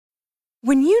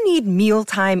When you need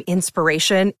mealtime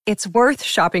inspiration, it's worth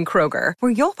shopping Kroger,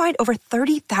 where you'll find over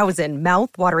 30,000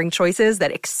 mouth-watering choices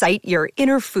that excite your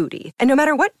inner foodie. And no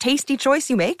matter what tasty choice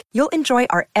you make, you'll enjoy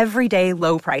our everyday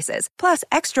low prices, plus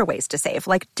extra ways to save,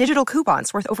 like digital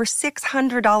coupons worth over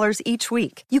 $600 each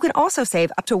week. You can also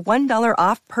save up to $1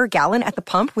 off per gallon at the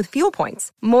pump with fuel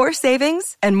points. More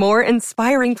savings and more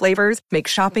inspiring flavors make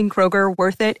shopping Kroger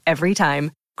worth it every time.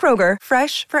 Kroger,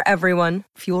 fresh for everyone.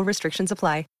 Fuel restrictions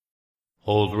apply.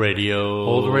 Old radio,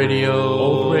 old radio,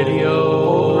 old radio,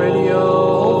 old radio,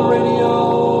 old radio.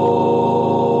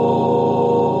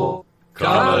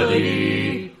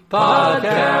 Comedy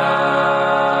Podcast.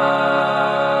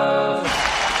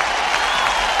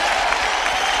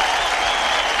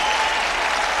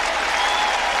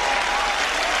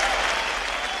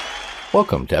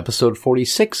 Welcome to episode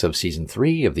 46 of season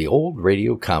 3 of the Old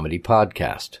Radio Comedy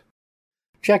Podcast.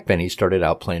 Jack Benny started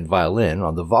out playing violin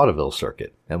on the vaudeville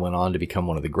circuit and went on to become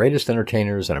one of the greatest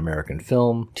entertainers in American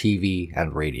film, TV,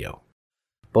 and radio.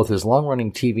 Both his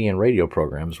long-running TV and radio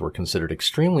programs were considered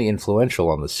extremely influential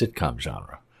on the sitcom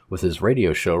genre, with his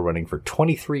radio show running for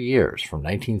 23 years from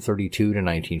 1932 to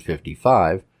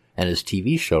 1955, and his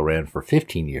TV show ran for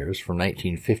 15 years from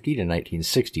 1950 to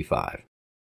 1965.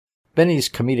 Benny's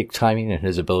comedic timing and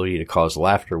his ability to cause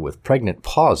laughter with pregnant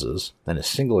pauses and a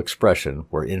single expression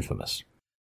were infamous.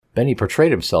 Benny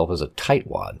portrayed himself as a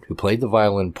tightwad who played the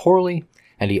violin poorly,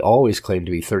 and he always claimed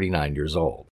to be 39 years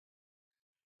old.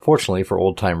 Fortunately for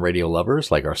old-time radio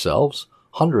lovers like ourselves,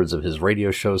 hundreds of his radio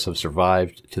shows have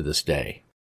survived to this day.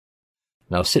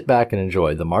 Now sit back and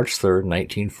enjoy the March 3rd,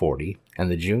 1940 and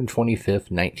the June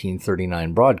 25th,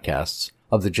 1939 broadcasts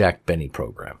of the Jack Benny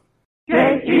program.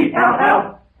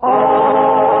 J-E-L-L-O!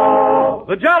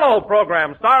 The Jell-O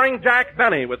program, starring Jack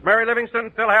Benny, with Mary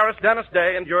Livingston, Phil Harris, Dennis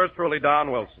Day, and yours truly,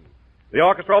 Don Wilson. The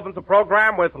orchestra opens the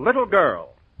program with Little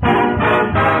Girl.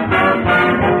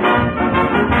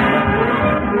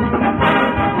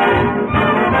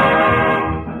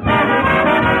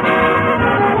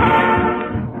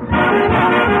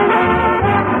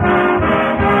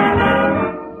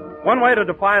 One way to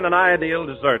define an ideal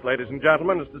dessert, ladies and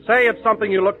gentlemen, is to say it's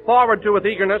something you look forward to with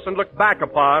eagerness and look back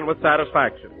upon with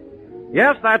satisfaction.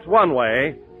 Yes, that's one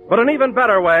way, but an even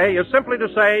better way is simply to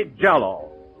say Jell-O,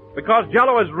 because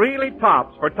Jell-O is really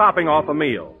tops for topping off a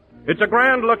meal. It's a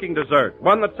grand-looking dessert,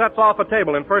 one that sets off a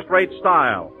table in first-rate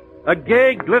style, a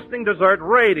gay, glistening dessert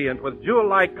radiant with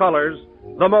jewel-like colors,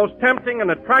 the most tempting and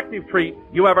attractive treat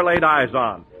you ever laid eyes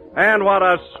on. And what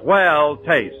a swell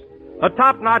taste. A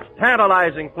top-notch,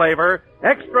 tantalizing flavor,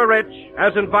 extra rich,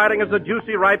 as inviting as the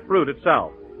juicy ripe fruit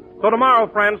itself. So tomorrow,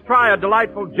 friends, try a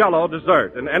delightful Jell-O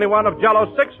dessert in any one of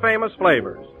Jell-O's 6 famous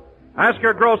flavors. Ask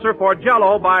your grocer for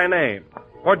Jell-O by name.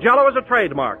 For Jell-O is a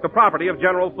trademark, the property of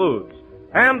General Foods.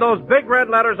 And those big red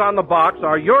letters on the box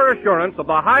are your assurance of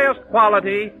the highest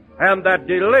quality and that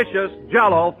delicious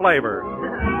Jell-O flavor.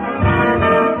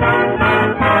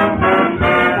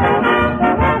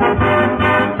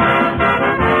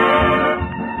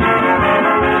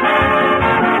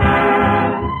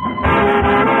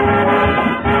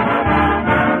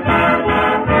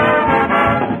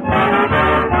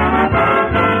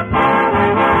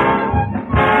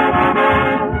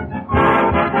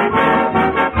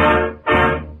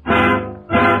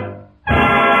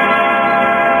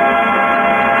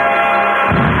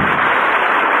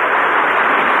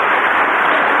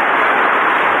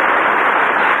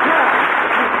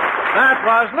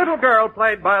 Little Girl,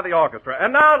 played by the orchestra.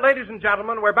 And now, ladies and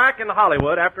gentlemen, we're back in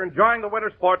Hollywood after enjoying the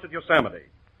winter sports at Yosemite.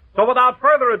 So without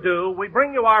further ado, we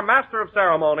bring you our master of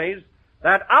ceremonies,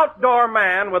 that outdoor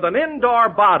man with an indoor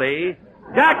body,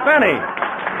 Jack Benny.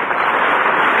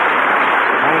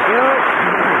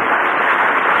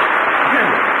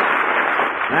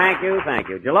 Thank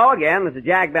you. Hello again, this is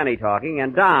Jack Benny talking.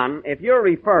 And Don, if you're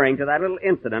referring to that little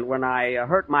incident when I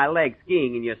hurt my leg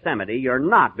skiing in Yosemite, you're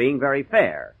not being very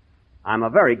fair. I'm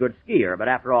a very good skier, but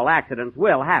after all, accidents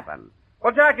will happen.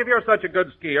 Well, Jack, if you're such a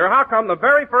good skier, how come the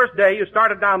very first day you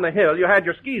started down the hill, you had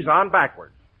your skis on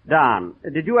backwards? Don,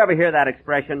 did you ever hear that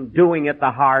expression, doing it the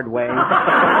hard way? I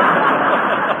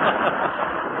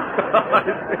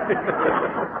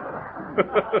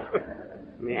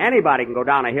mean, anybody can go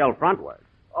down a hill frontward.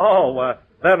 Oh,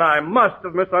 then I must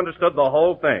have misunderstood the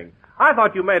whole thing. I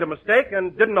thought you made a mistake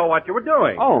and didn't know what you were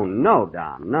doing. Oh, no,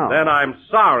 Don, no. Then I'm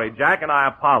sorry, Jack, and I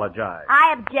apologize.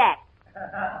 I object.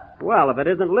 Well, if it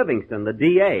isn't Livingston, the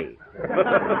D.A.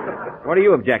 What are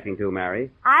you objecting to,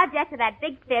 Mary? I object to that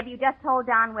big fib you just told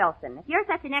Don Wilson. If you're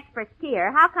such an expert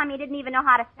skier, how come you didn't even know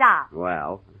how to stop?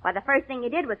 Well... Why, the first thing you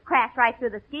did was crash right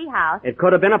through the ski house. It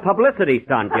could have been a publicity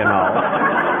stunt, you know.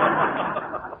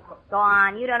 Go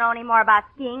on. You don't know any more about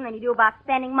skiing than you do about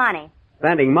spending money.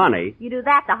 Spending money? You do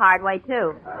that the hard way,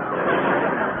 too.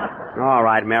 All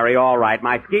right, Mary, all right.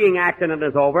 My skiing accident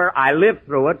is over. I lived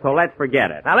through it, so let's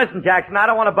forget it. Now listen, Jackson, I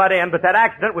don't want to butt in, but that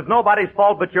accident was nobody's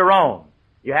fault but your own.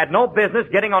 You had no business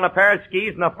getting on a pair of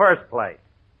skis in the first place.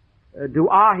 Do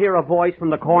I hear a voice from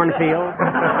the cornfield?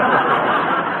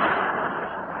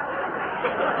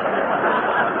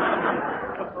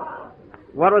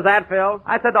 What was that, Phil?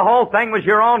 I said the whole thing was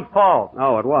your own fault.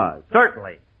 Oh, it was.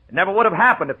 Certainly. It never would have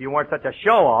happened if you weren't such a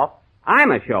show-off.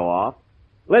 I'm a show-off.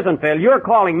 Listen, Phil, you're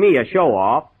calling me a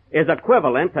show-off is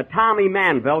equivalent to Tommy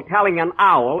Manville telling an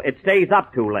owl it stays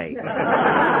up too late.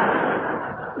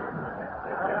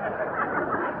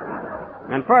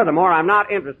 And furthermore, I'm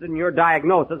not interested in your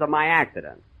diagnosis of my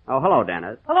accident. Oh, hello,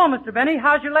 Dennis. Hello, Mr. Benny.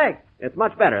 How's your leg? It's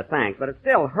much better, thanks, but it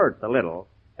still hurts a little.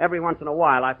 Every once in a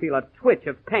while, I feel a twitch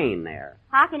of pain there.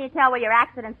 How can you tell where your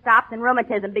accident stops and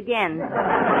rheumatism begins?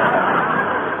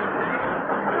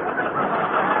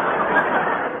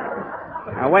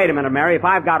 Now, wait a minute, Mary. If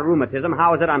I've got rheumatism,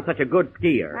 how is it I'm such a good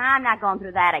skier? I'm not going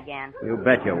through that again. You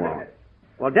bet you won't.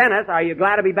 Well, Dennis, are you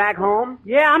glad to be back home?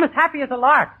 Yeah, I'm as happy as a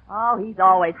lark. Oh, he's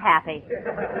always happy.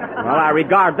 Well, I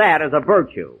regard that as a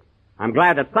virtue. I'm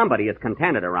glad that somebody is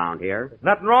contented around here. There's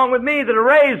nothing wrong with me that a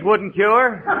raise wouldn't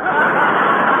cure.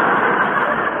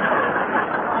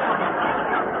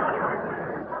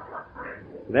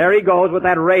 There he goes with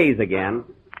that raise again.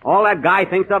 All that guy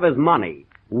thinks of is money.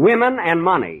 Women and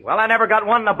money. Well, I never got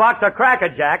one in a box of Cracker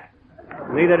Jack.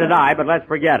 Neither did I, but let's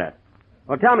forget it.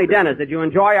 Well, tell me, Dennis, did you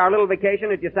enjoy our little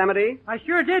vacation at Yosemite? I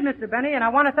sure did, Mr. Benny, and I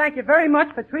want to thank you very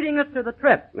much for treating us to the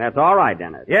trip. That's all right,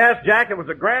 Dennis. Yes, Jack, it was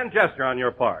a grand gesture on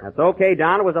your part. That's okay,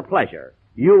 Don. It was a pleasure.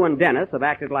 You and Dennis have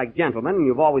acted like gentlemen, and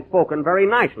you've always spoken very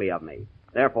nicely of me.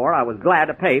 Therefore, I was glad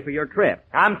to pay for your trip.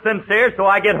 I'm sincere, so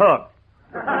I get hooked.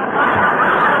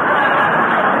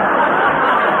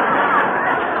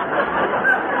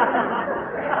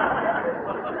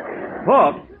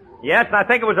 Hooked? Yes, and I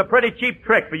think it was a pretty cheap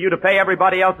trick for you to pay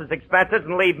everybody else's expenses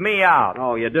and leave me out.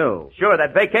 Oh, you do? Sure,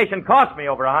 that vacation cost me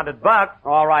over $100.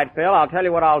 All right, Phil, I'll tell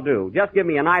you what I'll do. Just give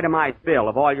me an itemized bill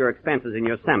of all your expenses in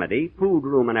Yosemite, food,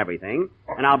 room, and everything,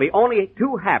 and I'll be only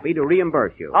too happy to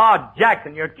reimburse you. Oh,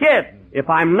 Jackson, you're kidding. If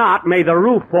I'm not, may the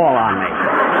roof fall on me.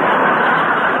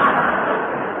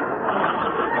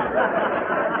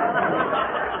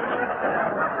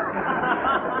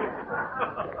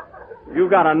 You've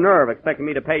got a nerve expecting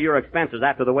me to pay your expenses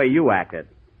after the way you acted.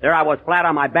 There I was flat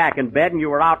on my back in bed, and you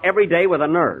were out every day with a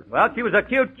nurse. Well, she was a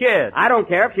cute kid. I don't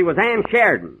care if she was Ann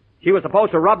Sheridan. She was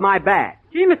supposed to rub my back.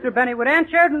 Gee, Mr. Benny, would Ann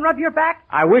Sheridan rub your back?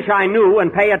 I wish I knew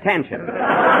and pay attention.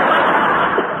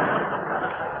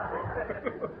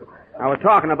 I was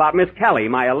talking about Miss Kelly,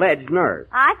 my alleged nurse.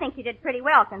 I think you did pretty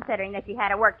well, considering that you had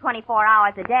to work 24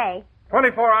 hours a day.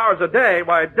 24 hours a day?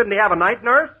 Why, didn't he have a night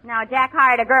nurse? Now, Jack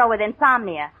hired a girl with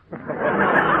insomnia.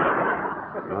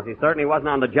 Well, she certainly wasn't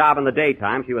on the job in the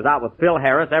daytime. She was out with Phil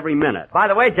Harris every minute. By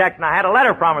the way, Jackson, I had a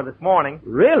letter from her this morning.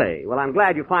 Really? Well, I'm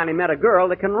glad you finally met a girl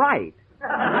that can write.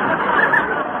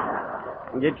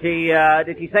 Did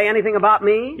she say anything about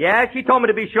me? Yeah, she told me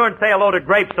to be sure and say hello to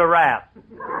Grape Syrah.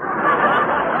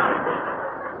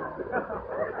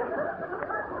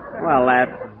 Well,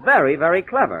 that's very, very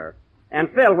clever. And,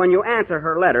 Phil, when you answer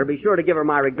her letter, be sure to give her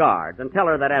my regards and tell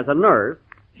her that as a nurse,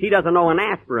 she doesn't know an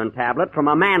aspirin tablet from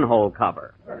a manhole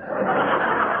cover.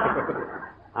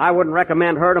 I wouldn't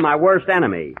recommend her to my worst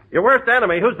enemy. Your worst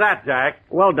enemy? Who's that, Jack?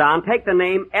 Well, Don, take the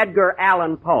name Edgar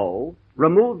Allan Poe,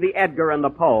 remove the Edgar and the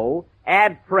Poe,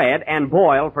 add Fred, and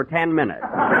boil for 10 minutes.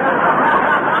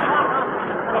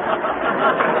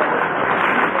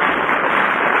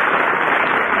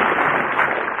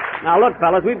 Now, look,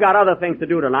 fellas, we've got other things to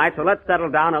do tonight, so let's settle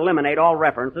down and eliminate all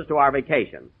references to our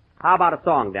vacation. How about a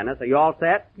song, Dennis? Are you all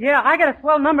set? Yeah, I got a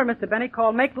swell number, Mr. Benny,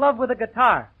 called Make Love with a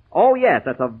Guitar. Oh, yes,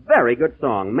 that's a very good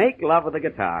song, Make Love with a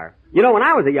Guitar. You know, when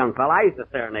I was a young fella, I used to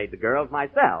serenade the girls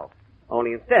myself.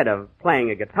 Only instead of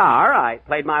playing a guitar, I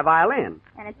played my violin.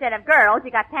 And instead of girls,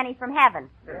 you got pennies from heaven.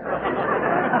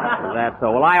 That's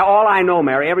so. Well, all I know,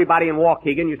 Mary, everybody in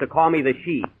Waukegan used to call me the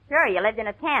Sheep. Sure, you lived in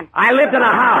a tent. I lived in a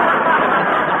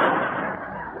house.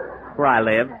 Where I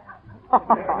live.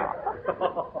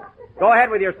 Go ahead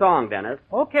with your song, Dennis.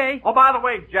 Okay. Oh, by the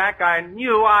way, Jack, I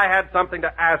knew I had something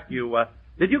to ask you.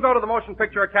 Did you go to the Motion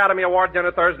Picture Academy Award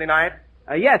dinner Thursday night?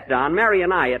 Yes, Don. Mary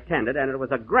and I attended, and it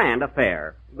was a grand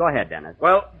affair. Go ahead, Dennis.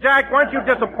 Well, Jack, weren't you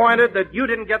disappointed that you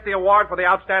didn't get the award for the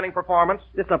outstanding performance?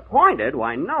 Disappointed?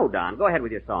 Why, no, Don. Go ahead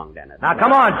with your song, Dennis. Now,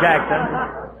 come on,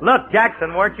 Jackson. Look,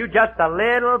 Jackson, weren't you just a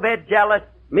little bit jealous?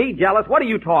 Me jealous? What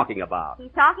are you talking about?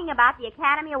 He's talking about the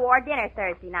Academy Award dinner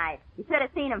Thursday night. You should have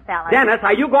seen him, fellas. Dennis,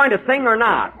 are you going to sing or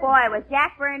not? Boy, was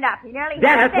Jack burned up. He nearly...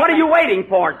 Dennis, what are you waiting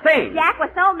for? Sing. Jack was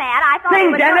so mad, I thought...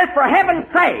 Sing, Dennis, for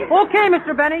heaven's sake. Okay,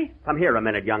 Mr. Benny. Come here a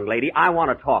minute, young lady. I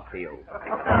want to talk to you.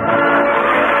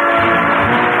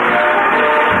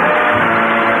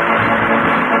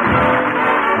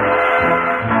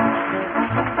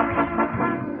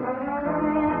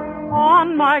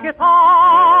 On my guitar,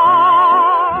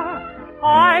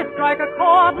 I strike a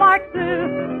chord like this.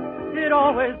 It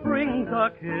always brings a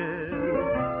kiss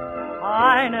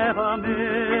I never miss.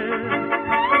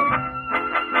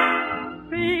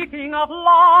 Speaking of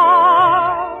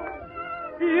love,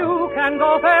 you can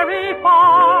go very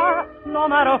far, no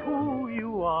matter who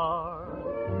you are,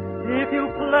 if you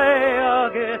play a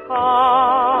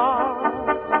guitar.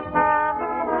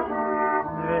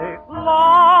 Make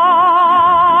love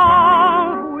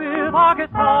with a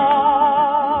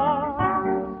guitar.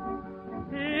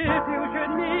 If you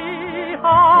should meet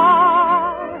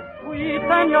her, sweet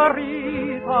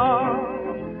senorita,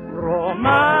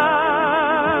 romance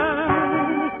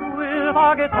with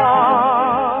a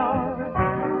guitar.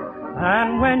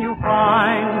 And when you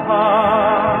find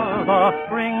her, the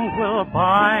strings will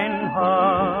bind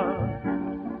her.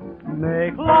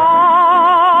 Make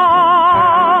love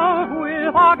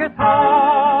with a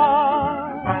guitar.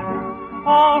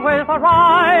 Always the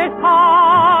right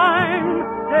time,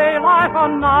 daylight or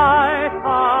night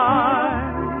time.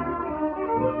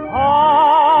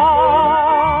 Oh,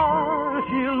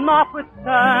 she'll not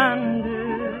withstand it.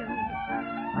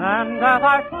 And as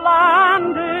I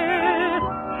planned it,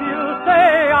 she'll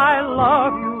say I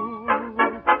love you.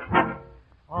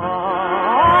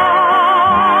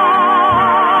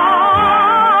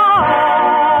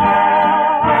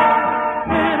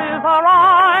 It is the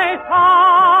right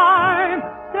time,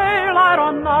 daylight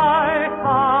or night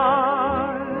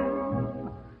time.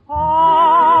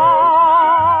 Oh,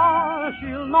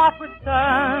 she'll not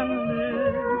withstand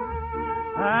it.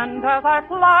 And as I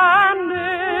planned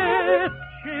it,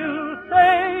 she'll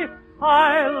say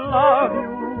I love you.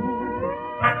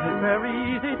 It's very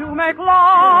easy to make love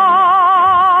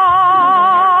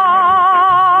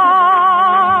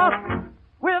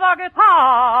with a guitar.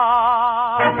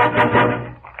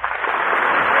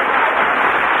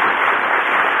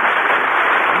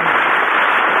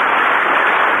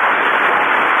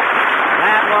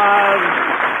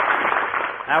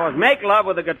 That was Make Love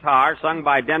with a Guitar, sung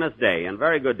by Dennis Day. And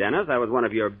very good, Dennis. That was one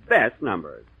of your best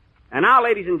numbers. And now,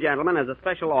 ladies and gentlemen, as a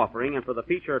special offering and for the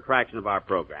feature attraction of our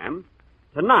program,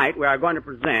 tonight we are going to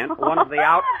present one of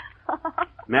the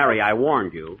Mary, I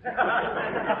warned you.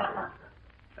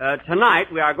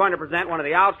 Tonight we are going to present one of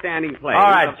the outstanding plays.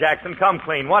 All right, Jackson, come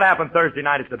clean. What happened Thursday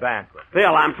night at the banquet?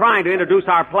 Phil, I'm trying to introduce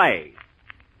our play.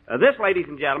 This, ladies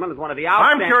and gentlemen, is one of the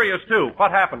outstanding... I'm curious, too.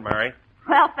 What happened, Mary?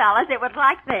 Well, fellas, it was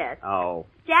like this. Oh.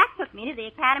 Jack took me to the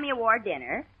Academy Award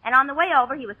dinner, and on the way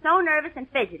over, he was so nervous and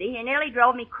fidgety, he nearly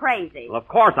drove me crazy. Well, of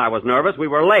course I was nervous. We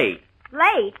were late.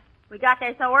 Late? We got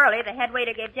there so early, the head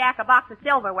waiter gave Jack a box of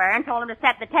silverware and told him to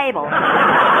set the table.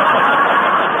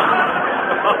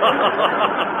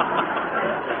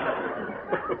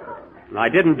 I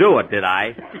didn't do it, did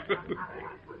I?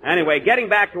 Anyway, getting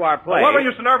back to our play... What were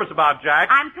you so nervous about, Jack?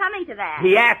 I'm coming to that.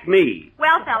 He asked me.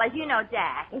 Well, fellas, you know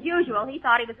Jack. As usual, he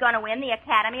thought he was going to win the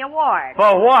Academy Award.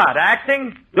 For what,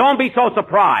 acting? Don't be so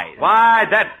surprised. Why,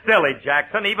 that's silly,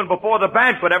 Jackson. Even before the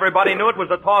banquet, everybody knew it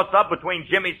was a toss-up between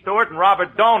Jimmy Stewart and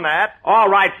Robert Donat. All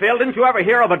right, Phil, didn't you ever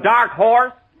hear of a dark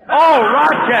horse? Oh,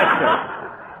 Rochester!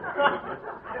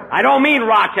 I don't mean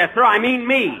Rochester, I mean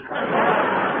me.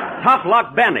 Tough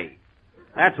Luck Benny.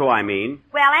 That's who I mean.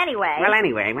 Well, anyway.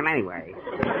 Anyway.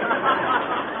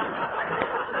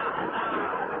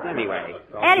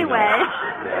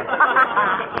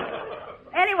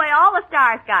 Anyway, all the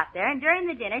stars got there, and during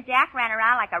the dinner, Jack ran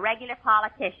around like a regular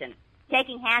politician,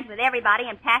 shaking hands with everybody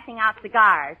and passing out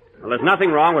cigars. Well, there's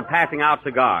nothing wrong with passing out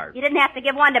cigars. You didn't have to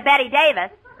give one to Betty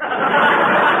Davis.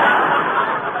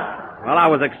 Well, I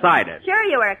was excited. Sure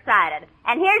you were excited.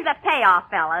 And here's the payoff,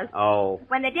 fellas. Oh.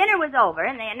 When the dinner was over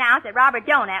and they announced that Robert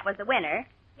Donat was the winner,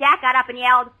 Jack got up and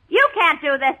yelled, "You can't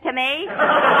do this to me!"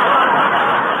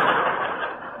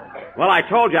 Well, I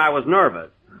told you I was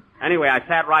nervous. Anyway, I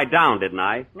sat right down, didn't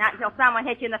I? Not until someone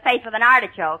hit you in the face with an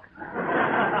artichoke.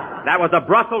 That was a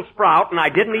Brussels sprout, and I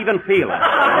didn't even feel it.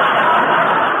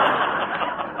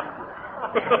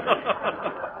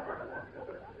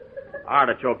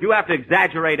 Artichoke, you have to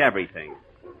exaggerate everything.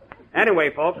 Anyway,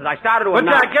 folks, as I started to But,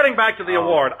 announce... Jack, getting back to the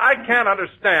award, I can't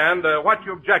understand what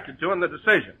you objected to in the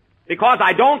decision. Because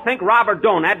I don't think Robert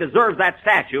Donat deserves that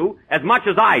statue as much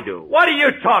as I do. What are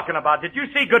you talking about? Did you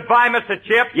see Goodbye, Mr.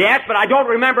 Chips? Yes, but I don't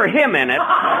remember him in it.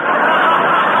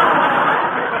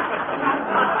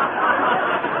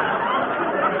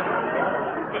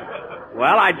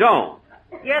 Well, I don't.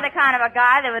 You're the kind of a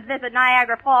guy that would visit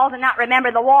Niagara Falls and not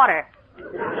remember the water.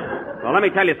 Well, let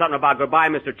me tell you something about Goodbye,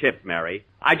 Mr. Chips, Mary.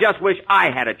 I just wish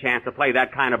I had a chance to play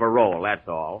that kind of a role, that's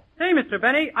all. Say, Mr.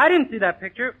 Benny, I didn't see that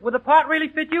picture. Would the part really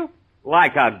fit you?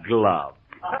 Like a glove.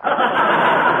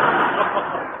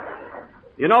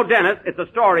 You know, Dennis, it's a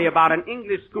story about an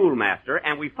English schoolmaster,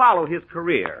 and we follow his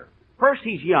career. First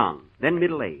he's young, then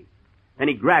middle-aged. Then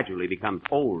he gradually becomes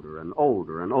older and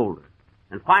older and older.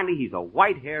 And finally he's a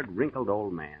white-haired, wrinkled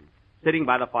old man, sitting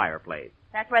by the fireplace.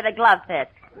 That's where the glove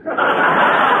fits.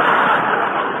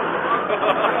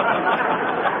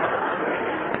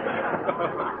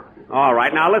 All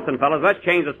right, now listen, fellas, let's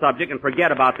change the subject and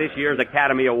forget about this year's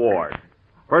Academy Award.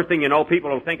 First thing you know, people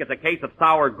will think it's a case of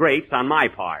sour grapes on my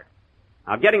part.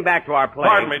 Now, getting back to our play...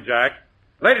 Pardon me, Jack.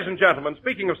 Ladies and gentlemen,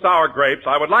 speaking of sour grapes,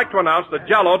 I would like to announce that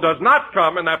Jell-O does not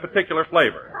come in that particular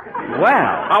flavor.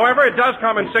 Well... However, it does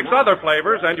come in 6 other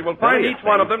flavors, and you will find each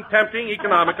one of them tempting,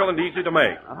 economical, and easy to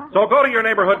make. So go to your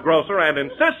neighborhood grocer and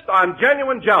insist on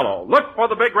genuine Jell-O. Look for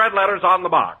the big red letters on the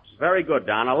box. Very good,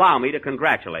 Don. Allow me to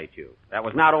congratulate you. That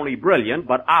was not only brilliant,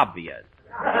 but obvious.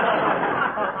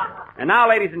 And now,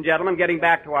 ladies and gentlemen, getting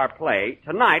back to our play,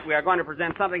 tonight we are going to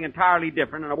present something entirely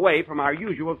different and away from our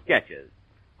usual sketches.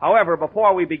 However,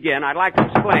 before we begin, I'd like to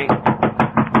explain...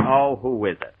 Oh, who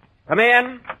is it? Come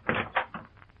in.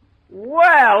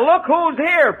 Well, look who's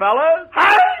here, fellas.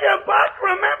 Hiya, Buck.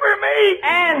 Remember me?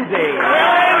 Andy.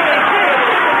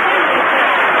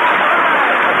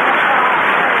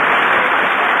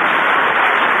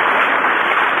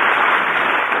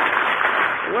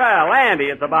 Well, Andy,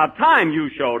 it's about time you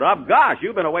showed up. Gosh,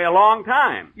 you've been away a long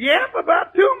time. Yep,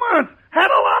 about 2 months. Had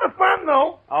a lot of fun,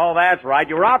 though. Oh, that's right.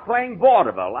 You were out playing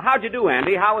vaudeville. How'd you do,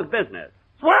 Andy? How was business?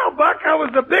 Swell, Buck. I was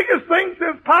the biggest thing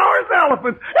since Power's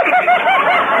Elephant.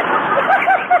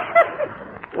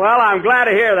 Well, I'm glad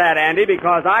to hear that, Andy,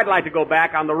 because I'd like to go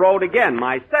back on the road again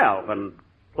myself and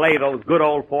play those good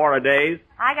old 4-a-days.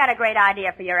 I got a great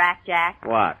idea for your act, Jack.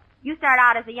 What? You start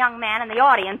out as a young man, and the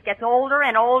audience gets older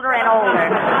and older and older.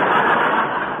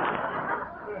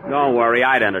 Don't worry,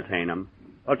 I'd entertain them.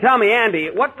 Well, tell me, Andy,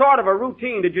 what sort of a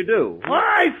routine did you do? Well,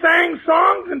 I sang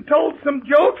songs and told some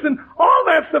jokes and all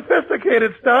that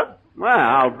sophisticated stuff. Well,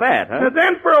 I'll bet, huh? And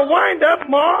then for a wind-up,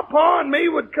 Ma, Pa, and me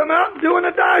would come out and do an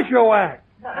adagio act.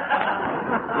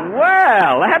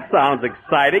 Well, that sounds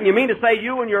exciting. You mean to say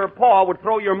you and your Pa would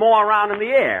throw your Ma around in the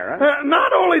air, huh?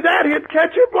 Not only that, he'd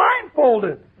catch her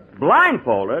blindfolded.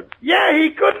 Blindfolded? Yeah,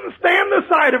 he couldn't stand the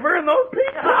sight of her in those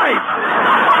pink tights.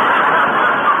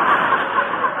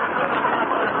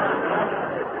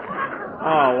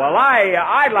 Oh, well,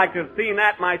 I'd like to have seen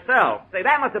that myself. Say,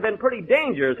 that must have been pretty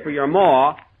dangerous for your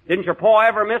Ma. Didn't your Pa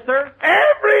ever miss her?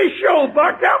 Every show,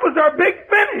 Buck. That was our big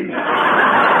finish.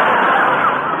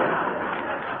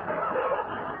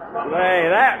 Say,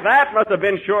 that must have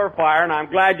been surefire, and I'm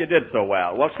glad you did so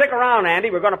well. Well, stick around, Andy.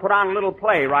 We're going to put on a little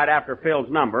play right after Phil's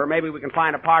number. Maybe we can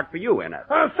find a part for you in it.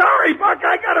 Sorry, Buck.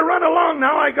 I got to run along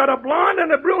now. I got a blonde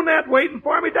and a brunette waiting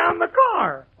for me down the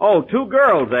car. Oh, 2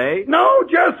 girls, eh? No,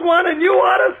 just one, and you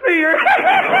ought to see her.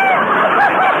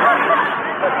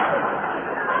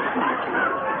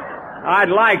 I'd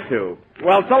like to.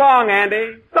 Well, so long,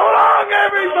 Andy. So long,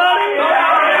 everybody.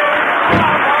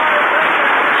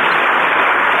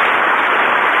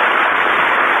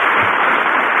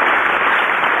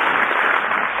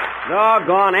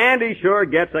 Doggone, Andy sure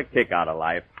gets a kick out of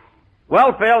life.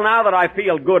 Well, Phil, now that I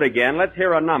feel good again, let's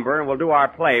hear a number and we'll do our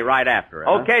play right after it.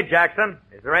 Huh? Okay, Jackson.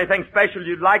 Is there anything special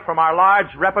you'd like from our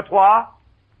large repertoire?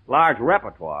 Large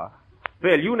repertoire?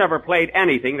 Phil, you never played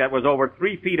anything that was over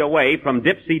 3 feet away from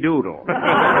Dipsy Doodle.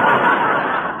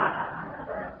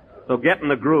 So get in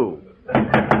the groove.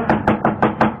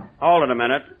 Hold it a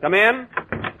minute. Come in.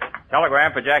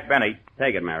 Telegram for Jack Benny.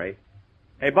 Take it, Mary.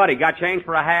 Hey, buddy, got change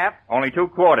for a half? Only 2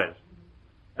 quarters.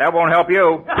 That won't help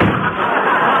you.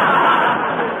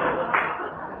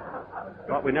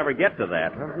 Thought we'd never get to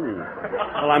that.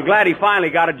 Well, I'm glad he finally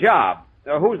got a job.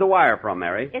 Who's the wire from,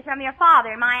 Mary? It's from your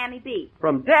father in Miami Beach.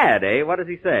 From Dad, eh? What does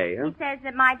he say? Huh? He says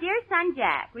that, my dear son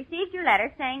Jack, received your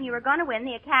letter saying you were going to win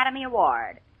the Academy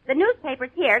Award. The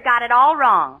newspapers here got it all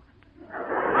wrong.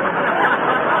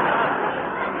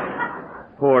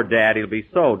 Poor Dad, he'll be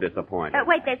so disappointed.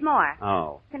 Wait, there's more.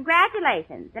 Oh.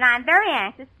 Congratulations, and I'm very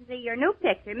anxious to see your new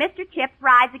picture, Mr. Chips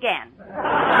Rides Again.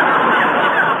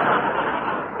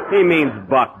 He means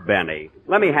Buck Benny.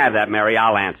 Let me have that, Mary.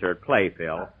 I'll answer it. Play,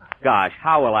 Phil. Gosh,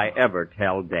 how will I ever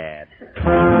tell Dad?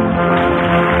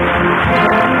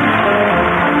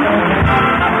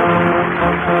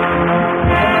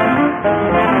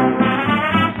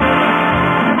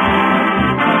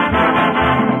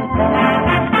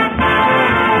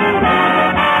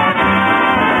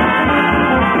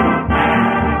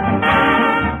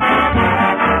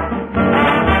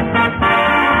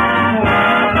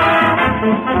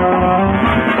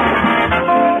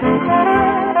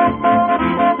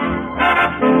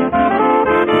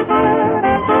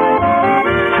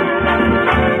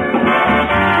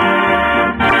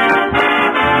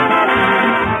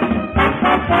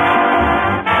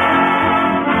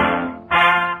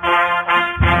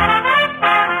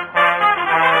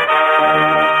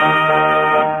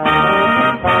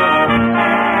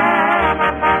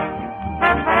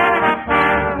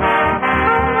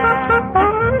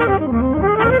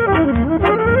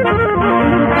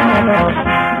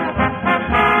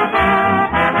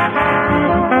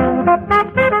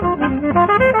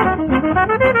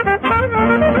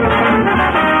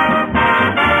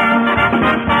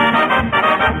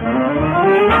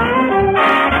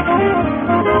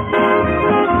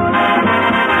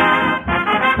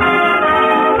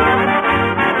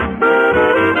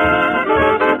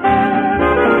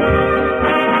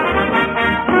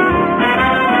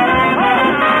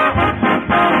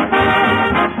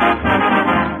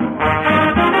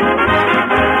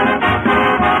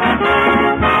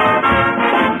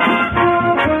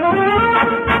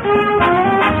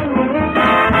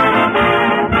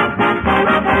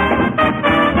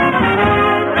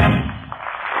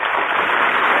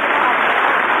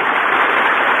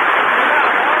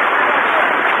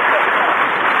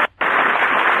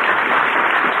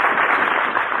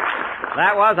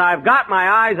 That was I've Got My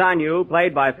Eyes on You,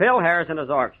 played by Phil Harris and his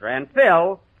orchestra. And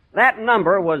Phil, that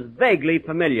number was vaguely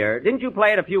familiar. Didn't you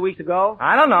play it a few weeks ago?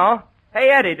 I don't know. Hey,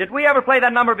 Eddie, did we ever play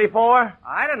that number before?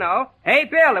 I don't know. Hey,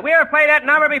 Bill, did we ever play that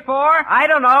number before? I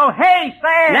don't know. Hey,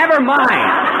 Sam! Never mind.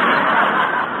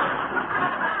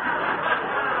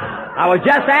 I was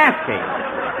just asking.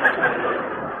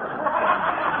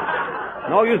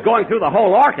 No use going through the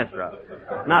whole orchestra.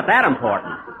 Not that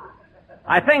important.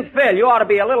 I think, Phil, you ought to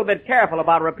be a little bit careful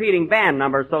about repeating band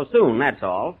numbers so soon, that's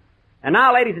all. And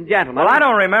now, ladies and gentlemen... Well, I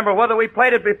don't remember whether we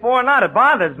played it before or not. It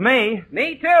bothers me.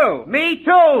 Me too. Me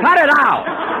too. Cut it out!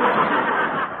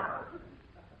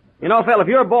 You know, Phil, if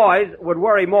your boys would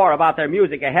worry more about their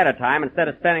music ahead of time instead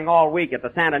of spending all week at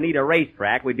the Santa Anita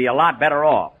racetrack, we'd be a lot better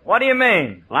off. What do you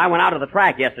mean? Well, I went out to the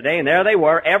track yesterday, and there they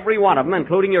were, every one of them,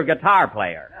 including your guitar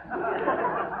player.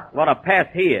 What a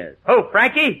pest he is. Who,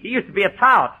 Frankie? He used to be a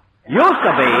tout. Used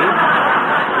to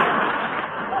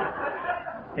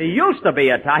be? He used to be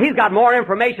a tout. He's got more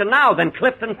information now than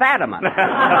Clifton Fadiman.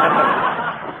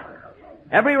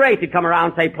 Every race he'd come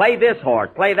around and say, play this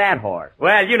horse, play that horse.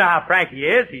 Well, you know how Frankie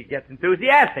is. He gets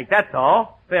enthusiastic, that's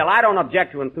all. Phil, I don't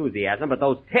object to enthusiasm, but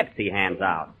those tips he hands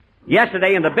out.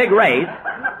 Yesterday in the big race,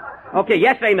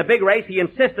 he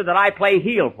insisted that I play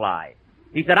heel fly.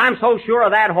 He said, I'm so sure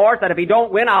of that horse that if he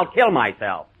don't win, I'll kill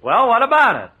myself. Well, what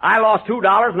about it? I lost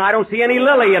 $2 and I don't see any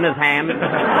lily in his hand.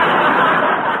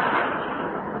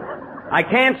 I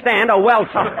can't stand a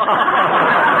welter.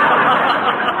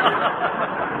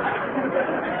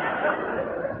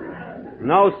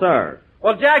 No, sir.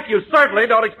 Well, Jack, you certainly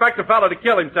don't expect a fellow to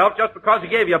kill himself just because he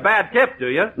gave you a bad tip, do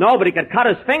you? No, but he could cut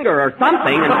his finger or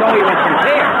something and show he was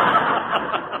sincere.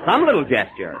 Some little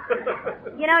gesture.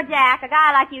 You know, Jack, a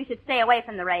guy like you should stay away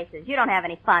from the races. You don't have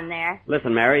any fun there.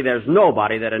 Listen, Mary, there's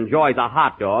nobody that enjoys a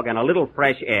hot dog and a little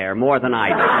fresh air more than I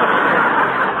do.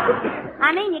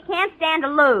 I mean, you can't stand to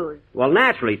lose. Well,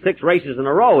 naturally, 6 races in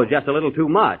a row is just a little too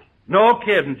much. No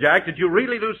kidding, Jack. Did you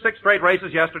really lose 6 straight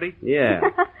races yesterday? Yeah.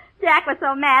 Jack was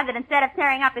so mad that instead of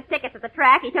tearing up his tickets at the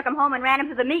track, he took them home and ran them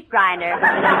to the meat grinder.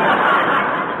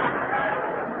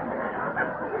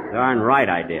 Darn right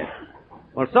I did.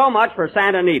 Well, so much for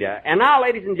Santa Anita. And now,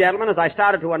 ladies and gentlemen, as I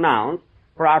started to announce,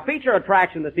 for our feature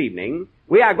attraction this evening,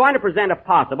 we are going to present, if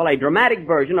possible, a dramatic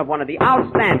version of one of the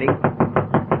outstanding...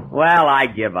 Well, I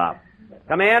give up.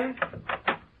 Come in.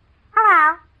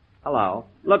 Hello. Hello.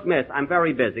 Look, miss, I'm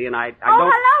very busy, and I don't...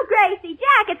 Hello, Gracie.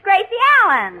 Jack, it's Gracie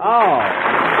Allen. Oh.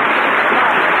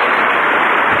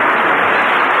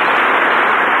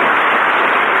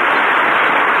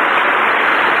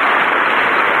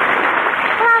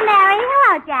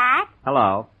 Jack.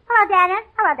 Hello. Hello, Dennis.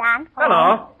 Hello, Don.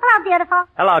 Hello. Hello, beautiful.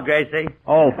 Hello, Gracie.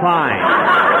 Oh, fine.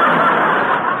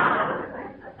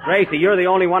 Gracie, you're the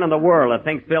only one in the world that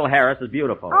thinks Phil Harris is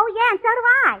beautiful. Oh, yeah, and so do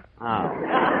I.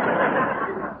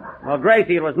 Oh. Well,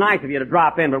 Gracie, it was nice of you to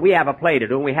drop in, but we have a play to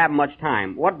do, and we haven't much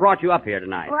time. What brought you up here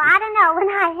tonight? Well, I don't know. When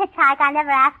I hitchhike, I never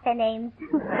ask their names.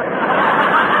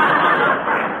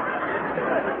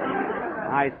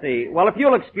 I see. Well, if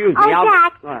you'll excuse me,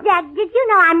 Jack, did you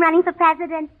know I'm running for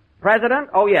president? President?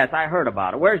 Oh, yes, I heard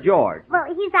about it. Where's George? Well,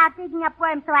 he's out digging up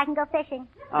worms so I can go fishing.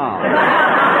 Oh.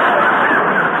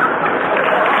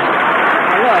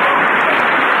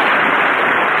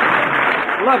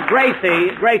 Look,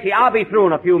 Gracie, I'll be through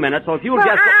in a few minutes, so if you'll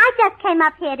I just came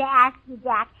up here to ask you,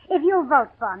 Jack, if you'll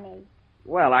vote for me.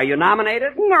 Well, are you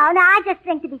nominated? No, I just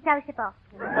think to be sociable.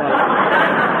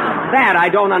 That I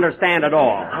don't understand at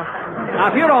all. Now,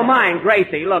 if you don't mind,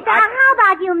 Gracie, look, How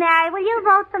about you, Mary? Will you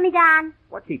vote for me, Don?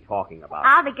 What's he talking about?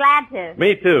 I'll be glad to.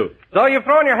 Me too. So you've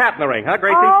thrown your hat in the ring, huh,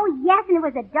 Gracie? Oh, yes, and it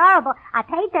was adorable. I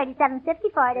paid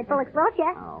 $37.50 for it at Bullock's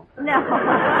Brochure. Oh. No.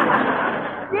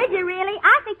 Did you really?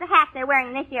 I think the hats they're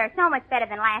wearing this year are so much better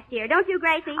than last year. Don't you,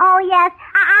 Gracie? Oh, yes.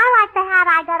 I like the hat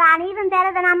I got on even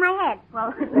better than on my head.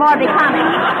 Well, it's more becoming.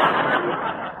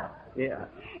 Yeah.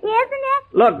 Isn't it?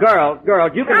 Look, girls,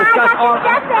 you can discuss all...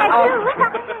 Just there, too.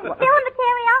 Still in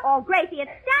material? Oh, Gracie, it's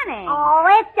stunning. Oh,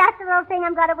 it's just a little thing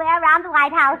I'm going to wear around the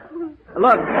White House.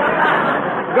 Look,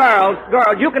 girls,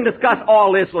 you can discuss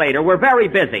all this later. We're very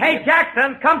busy. Hey,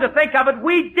 Jackson, come to think of it,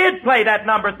 we did play that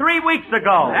number 3 weeks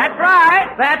ago. That's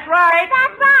right. That's right.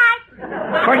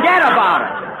 Forget about it.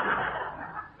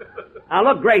 Now,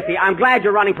 look, Gracie, I'm glad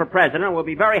you're running for president, and we'll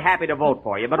be very happy to vote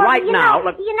for you. But look... You know,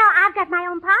 I've got my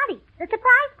own party. The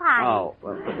surprise party. Oh,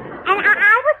 well... And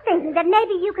I was thinking that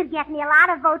maybe you could get me a lot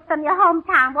of votes from your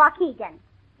hometown, Waukegan.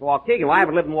 Waukegan? Well, I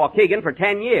haven't lived in Waukegan for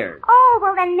 10 years. Oh,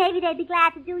 well, then maybe they'd be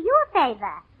glad to do you a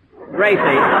favor.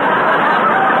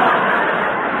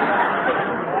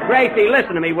 Gracie,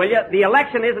 listen to me, will you? The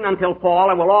election isn't until fall,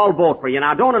 and we'll all vote for you.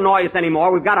 Now, don't annoy us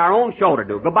anymore. We've got our own show to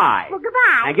do. Goodbye. Well,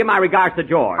 goodbye. And give my regards to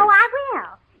George. Oh, I will.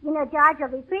 You know, George will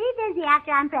be pretty busy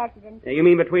after I'm president. You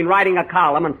mean between writing a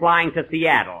column and flying to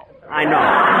Seattle? I know.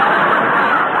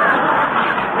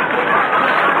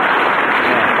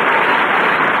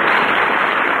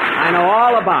 I know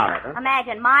all about it. Huh?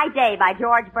 Imagine My Day by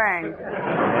George Burns.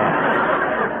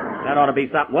 That ought to be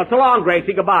something. Well, so long,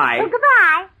 Gracie. Goodbye. Well,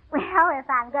 goodbye. Well, if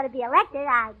I'm going to be elected,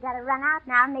 I've got to run out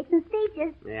now and make some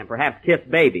speeches. And perhaps kiss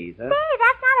babies, huh? Say,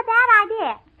 that's not a bad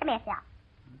idea. Come here, Phil.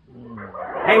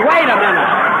 Hey, wait a minute.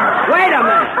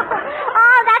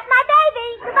 Oh, that's my baby.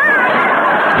 Goodbye.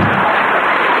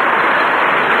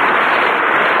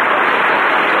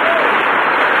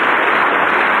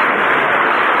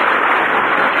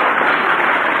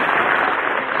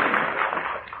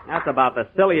 That's about the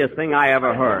silliest thing I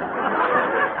ever heard.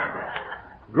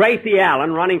 Gracie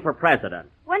Allen running for president.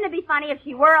 Wouldn't it be funny if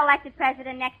she were elected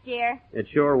president next year? It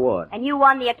sure would. And you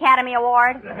won the Academy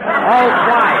Award? Oh,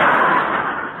 quiet.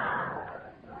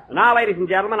 Now, ladies and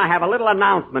gentlemen, I have a little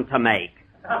announcement to make.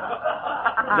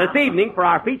 This evening, for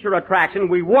our feature attraction,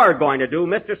 we were going to do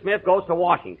Mr. Smith Goes to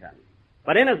Washington.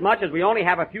 But inasmuch as we only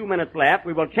have a few minutes left,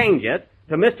 we will change it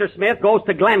to Mr. Smith Goes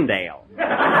to Glendale.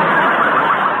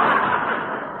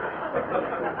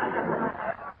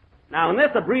 Now, in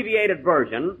this abbreviated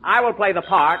version, I will play the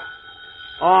part...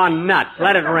 Oh, nuts.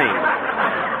 Let it ring.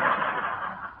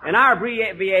 In our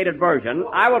abbreviated version,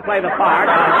 I will play the part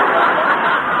of...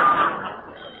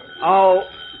 Oh...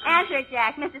 Answer it,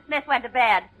 Jack. Mr. Smith went to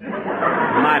bed.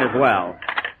 Might as well.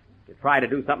 You try to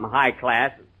do something high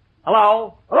class.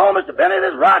 Hello? Hello, Mr. Benny.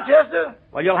 This is Rochester.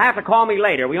 Well, you'll have to call me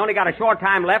later. We only got a short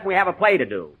time left and we have a play to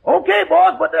do. Okay,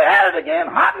 boss, but they're at it again,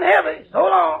 hot and heavy. So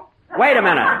long. Wait a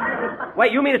minute.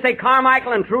 Wait, you mean to say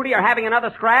Carmichael and Trudy are having another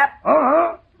scrap?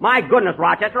 Uh-huh. My goodness,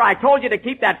 Rochester, I told you to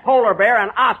keep that polar bear and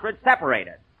ostrich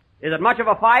separated. Is it much of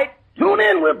a fight? Tune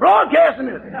in. We're broadcasting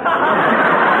it.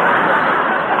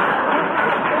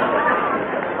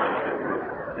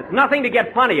 It's nothing to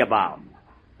get funny about.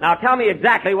 Now tell me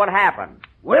exactly what happened.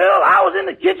 Well, I was in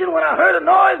the kitchen when I heard a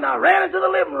noise and I ran into the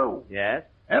living room. Yes?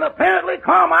 And apparently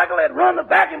Carmichael had run the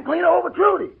vacuum cleaner over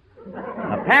Trudy.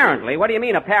 Apparently? What do you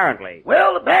mean, apparently?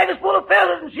 Well, the bag is full of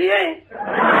feathers and she ain't.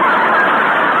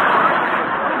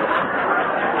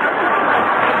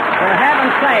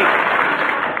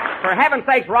 For heaven's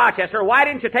sakes, Rochester, why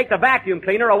didn't you take the vacuum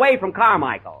cleaner away from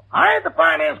Carmichael? I ain't the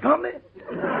finance company.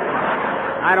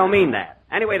 I don't mean that.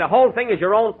 Anyway, the whole thing is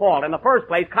your own fault. In the first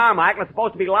place, Carmichael is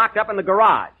supposed to be locked up in the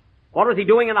garage. What was he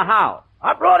doing in the house?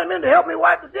 I brought him in to help me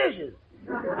wipe the dishes.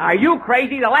 Are you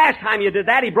crazy? The last time you did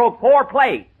that, he broke 4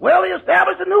 plates. Well, he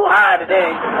established a new high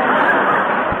today.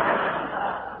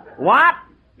 What?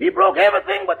 He broke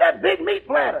everything but that big meat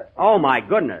platter. Oh, my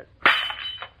goodness.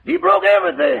 He broke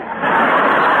everything.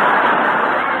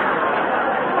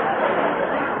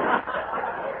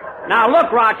 Now,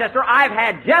 look, Rochester, I've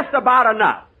had just about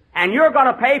enough. And you're going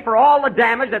to pay for all the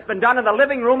damage that's been done in the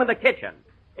living room and the kitchen.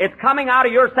 It's coming out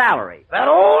of your salary. That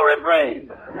old refrain.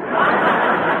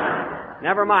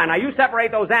 Never mind. Now, you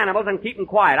separate those animals and keep them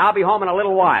quiet. I'll be home in a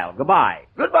little while. Goodbye.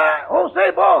 Goodbye. Oh,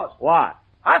 say, boss. What?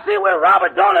 I see where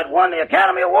Robert Donut won the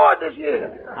Academy Award this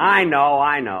year. I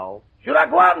know. Should I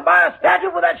go out and buy a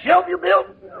statue for that shelf you built?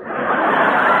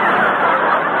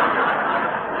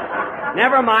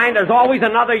 Never mind. There's always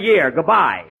another year.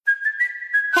 Goodbye.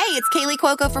 Hey, it's Kaylee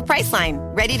Cuoco for Priceline.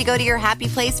 Ready to go to your happy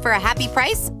place for a happy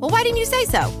price? Well, why didn't you say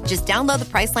so? Just download the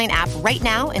Priceline app right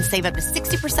now and save up to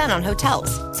 60% on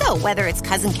hotels. So whether it's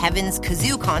Cousin Kevin's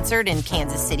Kazoo Concert in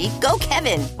Kansas City, go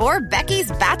Kevin, or Becky's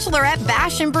Bachelorette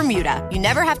Bash in Bermuda, you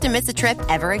never have to miss a trip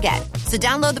ever again. So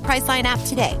download the Priceline app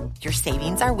today. Your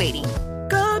savings are waiting.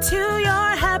 Go to your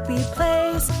happy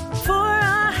place for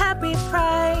a happy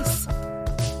price.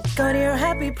 Go to your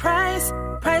happy price,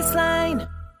 Priceline.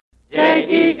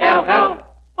 J-E-L-L-O.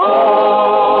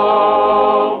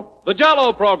 The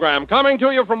Jell-O program, coming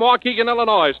to you from Waukegan,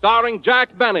 Illinois, starring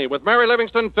Jack Benny with Mary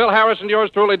Livingston, Phil Harris, and yours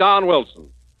truly, Don Wilson.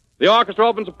 The orchestra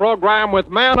opens the program with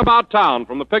Man About Town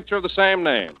from the picture of the same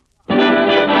name.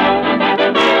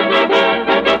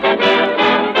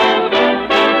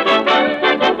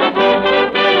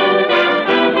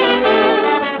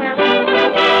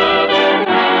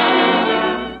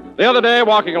 The other day,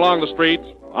 walking along the street,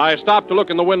 I stopped to look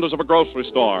in the windows of a grocery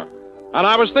store, and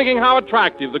I was thinking how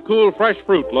attractive the cool, fresh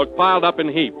fruit looked piled up in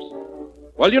heaps.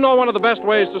 Well, you know one of the best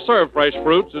ways to serve fresh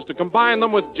fruits is to combine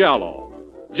them with Jell-O.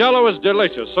 Jell-O is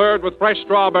delicious, served with fresh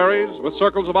strawberries, with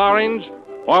circles of orange,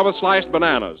 or with sliced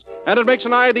bananas. And it makes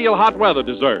an ideal hot weather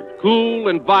dessert, cool,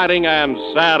 inviting, and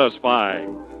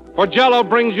satisfying. For Jell-O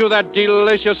brings you that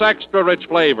delicious, extra-rich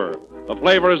flavor. The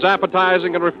flavor is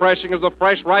appetizing and refreshing as the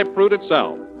fresh, ripe fruit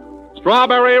itself.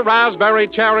 Strawberry, raspberry,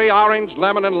 cherry, orange,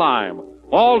 lemon, and lime.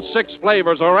 All 6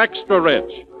 flavors are extra rich,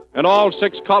 and all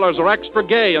 6 colors are extra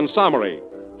gay and summery.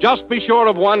 Just be sure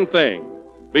of one thing.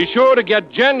 Be sure to get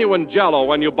genuine Jell-O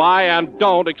when you buy, and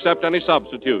don't accept any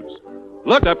substitutes.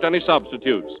 Look for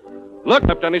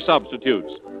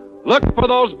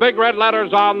those big red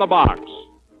letters on the box.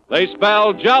 They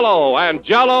spell Jell-O, and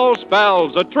Jell-O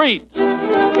spells a treat.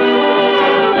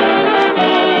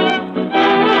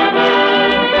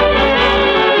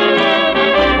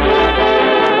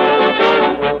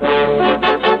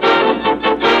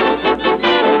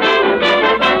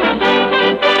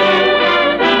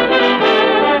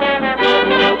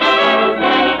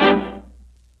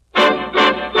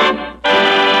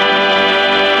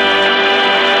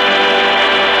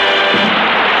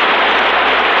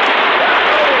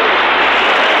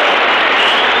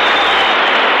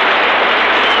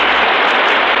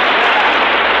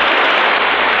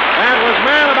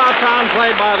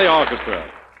 Played by the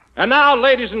orchestra. And now,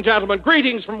 ladies and gentlemen,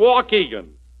 greetings from Waukegan.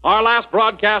 Our last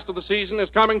broadcast of the season is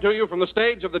coming to you from the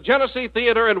stage of the Genesee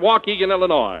Theater in Waukegan,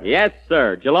 Illinois. Yes,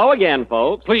 sir. Jell-O again,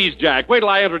 folks. Please, Jack, wait till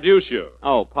I introduce you.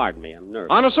 Oh, pardon me, I'm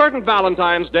nervous. On a certain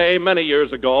Valentine's Day many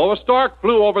years ago, a stork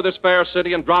flew over this fair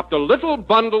city and dropped a little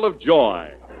bundle of joy.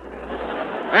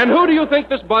 And who do you think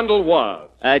this bundle was?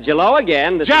 Jell-O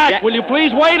again. Jack, will you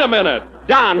please wait a minute?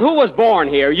 Don, who was born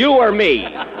here, you or me?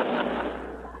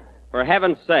 For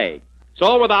heaven's sake.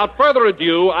 So, without further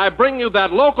ado, I bring you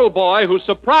that local boy who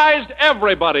surprised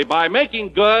everybody by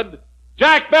making good,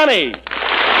 Jack Benny.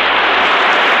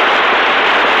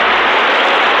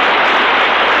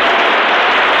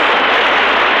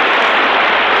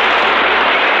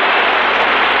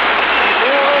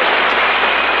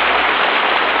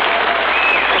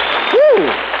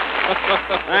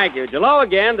 Thank you. Jell-O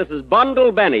again. This is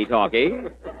Bundle Benny talking.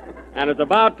 And it's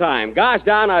about time. Gosh,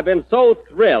 Don, I've been so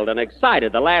thrilled and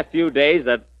excited the last few days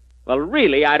that, well,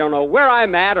 really, I don't know where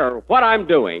I'm at or what I'm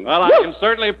doing. Well, I can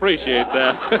certainly appreciate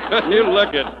that. You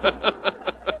look it.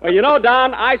 Well, you know,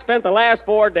 Don, I spent the last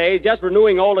 4 days just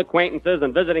renewing old acquaintances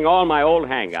and visiting all my old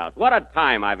hangouts. What a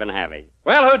time I've been having.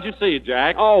 Well, who'd you see,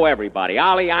 Jack? Oh, everybody.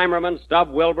 Ollie Eimerman,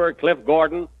 Stub Wilbur, Cliff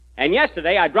Gordon. And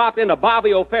yesterday I dropped into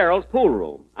Bobby O'Farrell's pool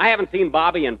room. I haven't seen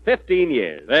Bobby in 15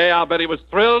 years. Hey, I'll bet he was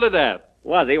thrilled to death.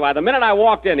 Was he? Why, the minute I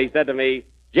walked in, he said to me,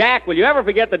 Jack, will you ever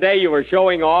forget the day you were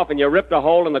showing off and you ripped a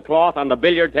hole in the cloth on the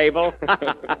billiard table?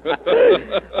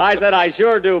 I said, I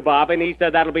sure do, Bob. And he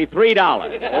said, that'll be $3.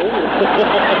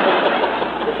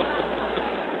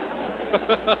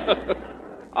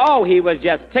 Oh, he was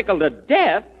just tickled to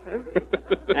death.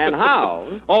 And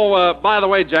how? Oh, by the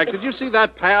way, Jack, did you see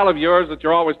that pal of yours that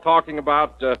you're always talking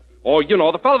about? You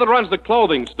know, the fellow that runs the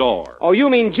clothing store. Oh, you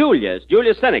mean Julius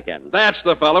Senecan. That's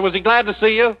the fellow. Was he glad to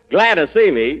see you? Glad to see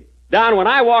me? Don, when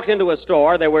I walked into a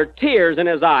store, there were tears in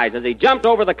his eyes as he jumped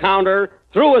over the counter,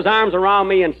 threw his arms around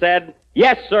me, and said,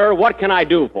 "Yes, sir, what can I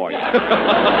do for you?"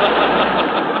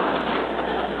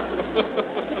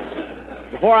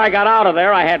 Before I got out of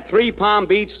there, I had 3 Palm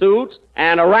Beach suits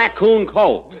and a raccoon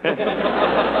coat.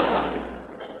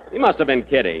 He must have been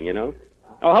kidding, you know.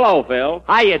 Oh, hello, Phil.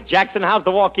 Hiya, Jackson. How's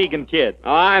the Waukegan kid?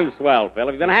 Oh, I'm swell, Phil.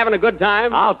 Have you been having a good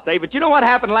time? I'll say, but you know what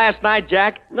happened last night,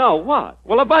 Jack? No, what?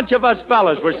 Well, a bunch of us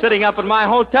fellas were sitting up in my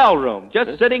hotel room,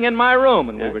 just sitting in my room,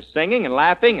 and we were singing and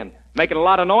laughing and making a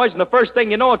lot of noise, and the first thing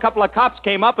you know, a couple of cops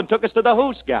came up and took us to the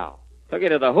Hoosgow. Took you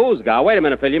to the Hoosgow? Wait a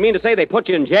minute, Phil. You mean to say they put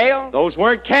you in jail? Those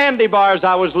weren't candy bars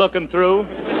I was looking through.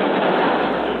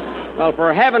 Well,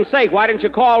 for heaven's sake, why didn't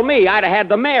you call me? I'd have had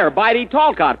the mayor, Bitey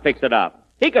Talcott, fix it up.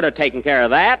 He could have taken care of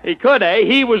that. He could, eh?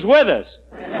 He was with us.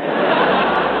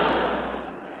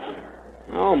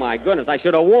 Oh, my goodness. I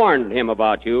should have warned him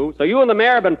about you. So you and the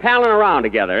mayor have been palling around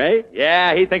together, eh?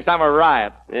 Yeah, he thinks I'm a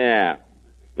riot. Yeah.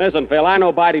 Listen, Phil, I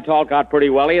know Bitey Talcott pretty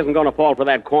well. He isn't going to fall for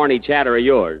that corny chatter of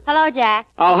yours. Hello, Jack.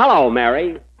 Oh, hello,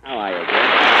 Mary. How are you,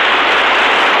 Jack?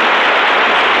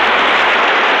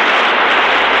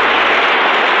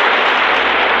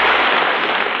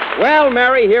 Well,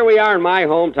 Mary, here we are in my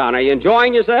hometown. Are you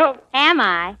enjoying yourself? Am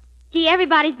I? Gee,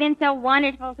 everybody's been so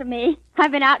wonderful to me.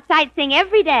 I've been out sightseeing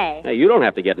every day. Hey, you don't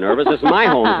have to get nervous. This is my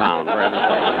hometown.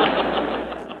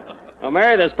 Well,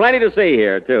 Mary, there's plenty to see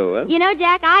here, too. Huh? You know,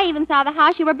 Jack, I even saw the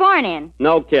house you were born in.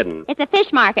 No kidding. It's a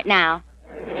fish market now.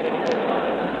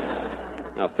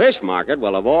 A fish market?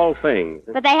 Well, of all things.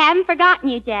 But they haven't forgotten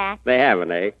you, Jack. They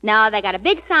haven't, eh? No, they got a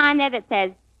big sign there that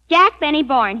says, Jack Benny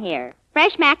born here.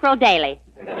 Fresh mackerel daily.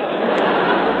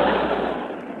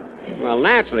 Well,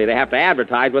 naturally, they have to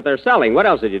advertise what they're selling. What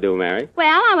else did you do, Mary?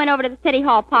 Well, I went over to the City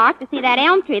Hall Park to see that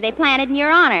elm tree they planted in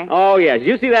your honor. Oh, yes. Did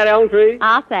you see that elm tree?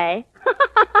 I'll say.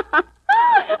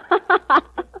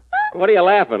 What are you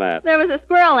laughing at? There was a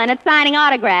squirrel in it signing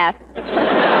autographs.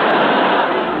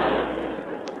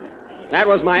 That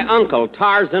was my uncle,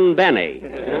 Tarzan Benny.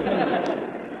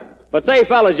 But say,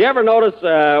 fellas, you ever notice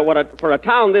for a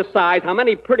town this size, how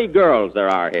many pretty girls there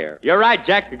are here? You're right,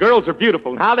 Jack. The girls are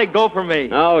beautiful. How'd they go for me?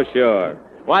 Oh, sure.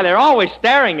 Why, they're always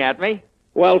staring at me.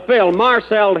 Well, Phil,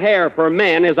 marcelled hair for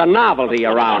men is a novelty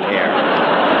around here.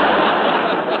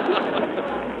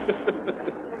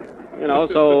 You know,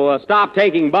 so stop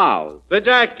taking bows. Say,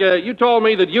 Jack, you told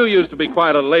me that you used to be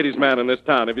quite a ladies' man in this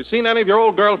town. Have you seen any of your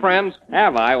old girlfriends?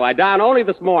 Have I? Why, Don, only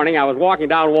this morning I was walking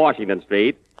down Washington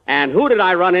Street, and who did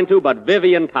I run into but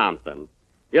Vivian Thompson?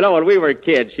 You know, when we were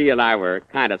kids, she and I were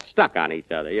kind of stuck on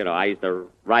each other. You know, I used to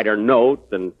write her notes,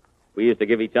 and we used to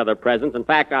give each other presents. In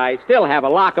fact, I still have a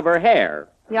lock of her hair.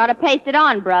 You ought to paste it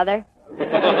on, brother.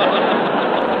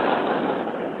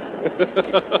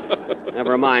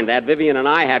 Never mind that. Vivian and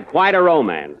I had quite a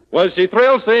romance. Was she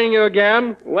thrilled seeing you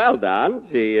again? Well, Don,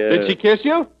 Did she kiss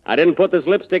you? I didn't put this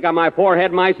lipstick on my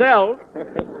forehead myself.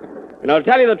 You know, to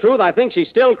tell you the truth, I think she's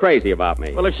still crazy about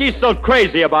me. Well, if she's so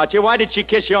crazy about you, why did she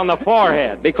kiss you on the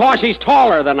forehead? Because she's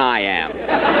taller than I am.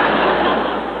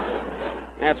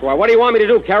 That's why. What do you want me to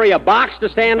do, carry a box to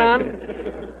stand on?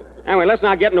 Anyway, let's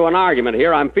not get into an argument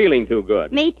here. I'm feeling too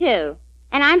good. Me too.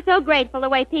 And I'm so grateful the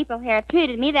way people here have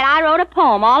treated me that I wrote a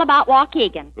poem all about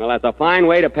Waukegan. Well, that's a fine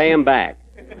way to pay him back.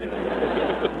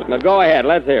 Now, go ahead.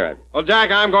 Let's hear it. Well, Jack,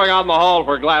 I'm going out in the hall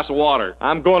for a glass of water.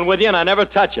 I'm going with you, and I never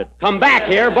touch it. Come back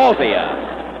here, both of you.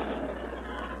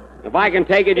 If I can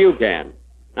take it, you can.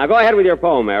 Now, go ahead with your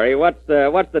poem, Mary. What's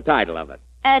the title of it?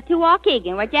 To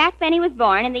Waukegan, where Jack Benny was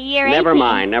born in the year Never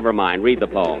mind. Read the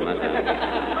poem.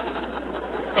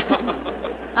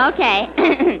 Okay.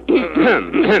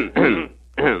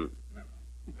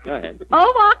 Go ahead.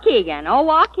 Oh, Waukegan,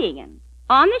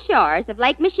 on the shores of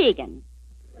Lake Michigan.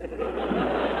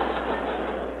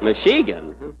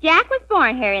 Michigan? Jack was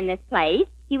born here in this place.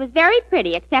 He was very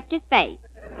pretty, except his face.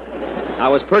 I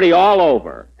was pretty all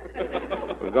over.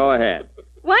 Well, go ahead.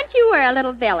 Once you were a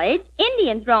little village,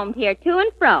 Indians roamed here to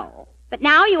and fro. But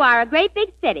now you are a great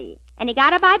big city, and you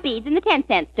gotta buy beads in the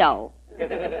 10-cent stove.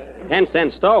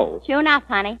 10-cent stove? Sure enough,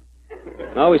 honey.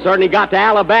 Oh, we certainly got to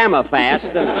Alabama fast.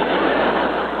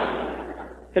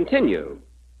 Continue.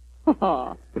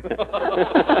 Oh.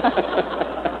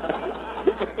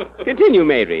 Continue,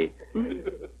 Mary. Go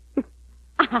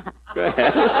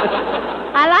ahead.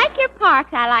 I like your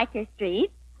parks. I like your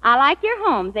streets. I like your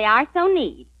homes. They are so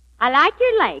neat. I like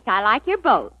your lake. I like your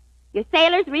boat. Your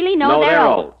sailors really know their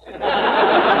oats.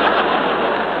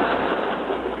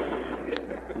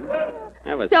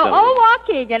 So, oh,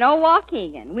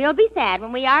 Waukegan, we'll be sad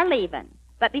when we are leaving.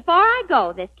 But before I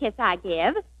go, this kiss I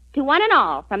give to one and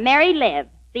all from Mary Liv.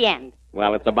 The end.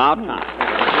 Well, it's about time.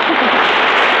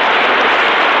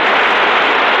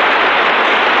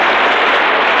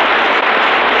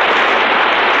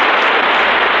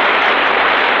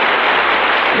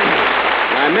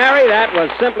 Mary, that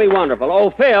was simply wonderful. Oh,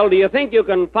 Phil, do you think you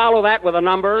can follow that with a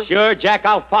number? Sure, Jack,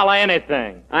 I'll follow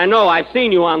anything. I know. I've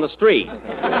seen you on the street.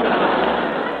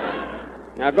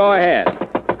 Now, go ahead.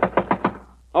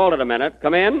 Hold it a minute.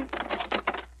 Come in.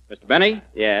 Mr. Benny?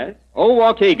 Yes? Oh,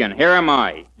 Waukegan, here am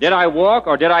I. Did I walk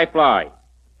or did I fly?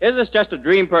 Is this just a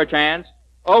dream, perchance?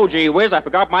 Oh, gee whiz, I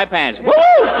forgot my pants. Woo! Well,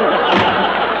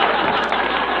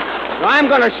 I'm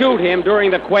going to shoot him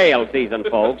during the quail season,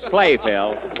 folks. Play,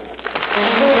 Phil.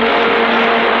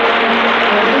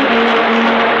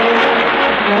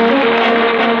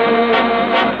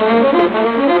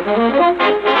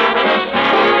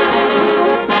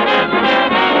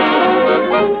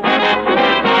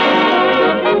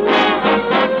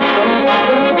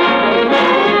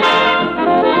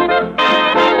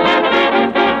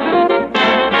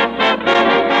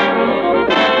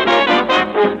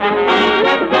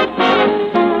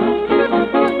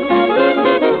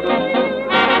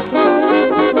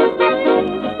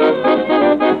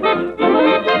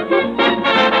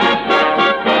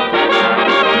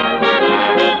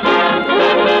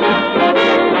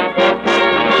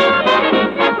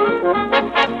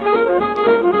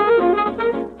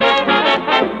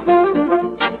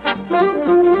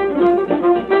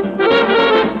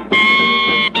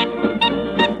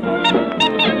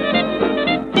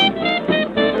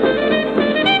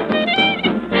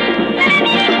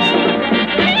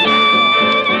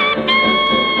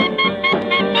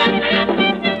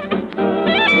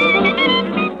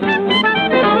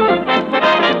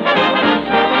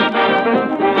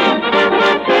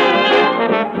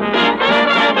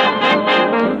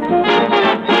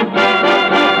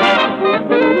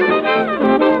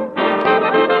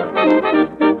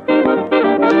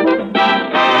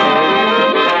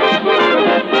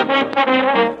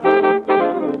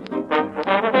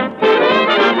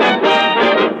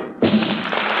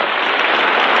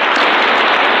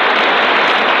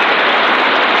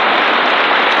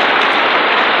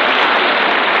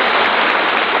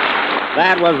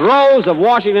 That was Rose of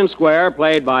Washington Square,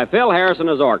 played by Phil Harrison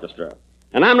and his orchestra.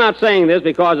 And I'm not saying this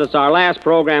because it's our last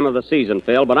program of the season,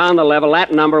 Phil, but on the level,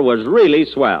 that number was really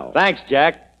swell. Thanks,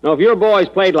 Jack. Now, if your boys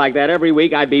played like that every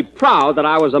week, I'd be proud that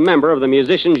I was a member of the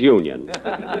Musicians' Union.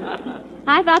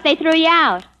 I thought they threw you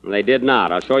out. They did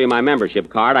not. I'll show you my membership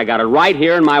card. I got it right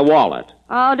here in my wallet.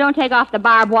 Oh, don't take off the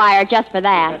barbed wire just for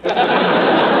that.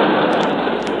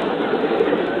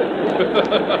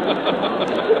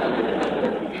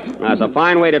 That's a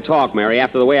fine way to talk, Mary,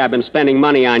 after the way I've been spending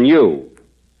money on you.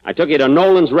 I took you to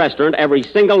Nolan's restaurant every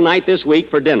single night this week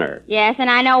for dinner. Yes,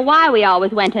 and I know why we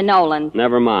always went to Nolan's.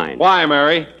 Never mind. Why,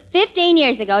 Mary? 15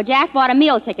 years ago, Jack bought a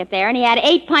meal ticket there, and he had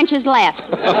 8 punches left.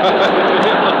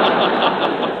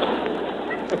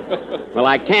 Well,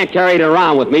 I can't carry it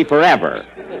around with me forever.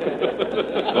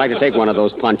 I'd like to take one of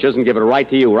those punches and give it right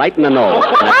to you, right in the nose.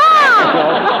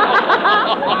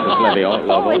 Livio,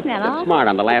 Lobo. Smart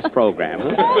on the last program,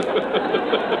 huh?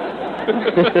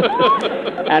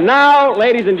 And now,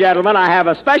 ladies and gentlemen, I have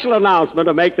a special announcement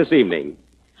to make this evening.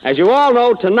 As you all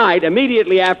know, tonight,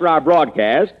 immediately after our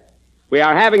broadcast, we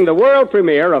are having the world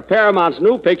premiere of Paramount's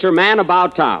new picture, Man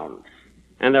About Town.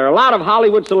 And there are a lot of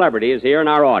Hollywood celebrities here in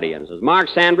our audience. There's Mark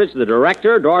Sandrich, the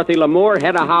director, Dorothy Lamour,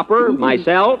 Hedda Hopper,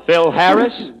 myself. Phil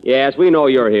Harris? Yes, we know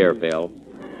you're here, Phil.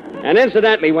 And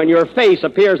incidentally, when your face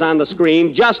appears on the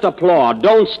screen, just applaud.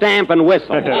 Don't stamp and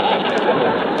whistle.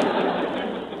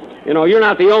 You know, you're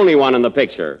not the only one in the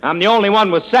picture. I'm the only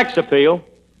one with sex appeal.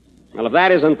 Well, if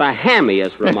that isn't the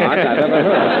hammiest remark I've ever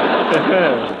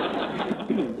heard.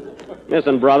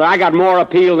 Listen, brother, I got more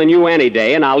appeal than you any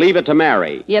day, and I'll leave it to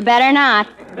Mary. You better not.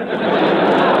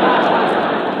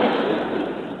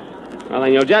 Well,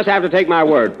 then you'll just have to take my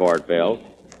word for it, Phil.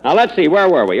 Now, let's see, where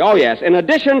were we? Oh, yes, in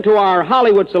addition to our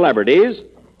Hollywood celebrities,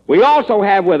 we also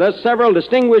have with us several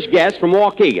distinguished guests from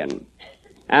Waukegan.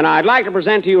 And I'd like to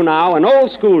present to you now an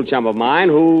old school chum of mine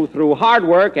who, through hard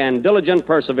work and diligent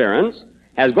perseverance,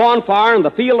 has gone far in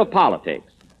the field of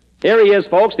politics. Here he is,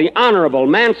 folks, the Honorable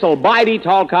Mansell Bidey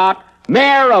Talcott,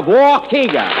 Mayor of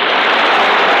Waukegan.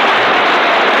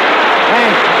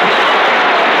 Thanks.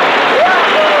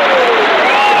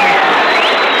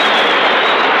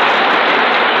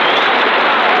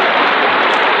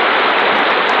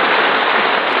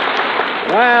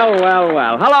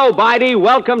 Well. Hello, Bidey.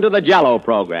 Welcome to the Jell-O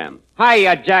program.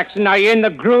 Hiya, Jackson. Are you in the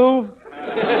groove?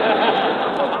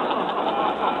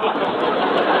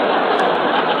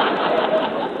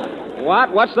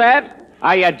 What? What's that?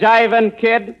 Are you jiving,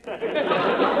 kid?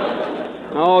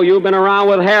 Oh, you've been around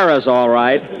with Harris, all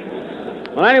right.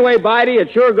 Well, anyway, Bidey,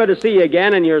 it's sure good to see you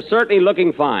again, and you're certainly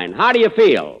looking fine. How do you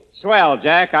feel? Swell,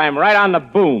 Jack. I'm right on the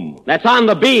boom. That's on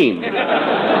the beam.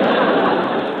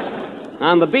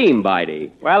 On the beam,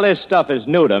 Bitey. Well, this stuff is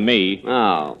new to me.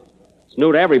 Oh. It's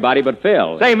new to everybody but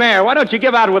Phil. Say, Mayor, why don't you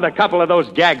give out with a couple of those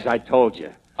gags I told you?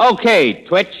 Okay,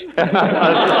 Twitch.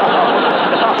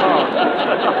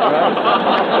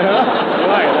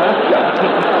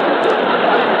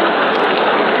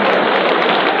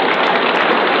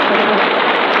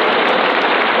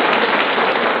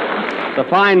 It's a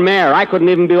fine mayor. I couldn't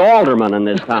even be alderman in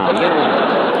this town.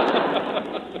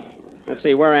 Let's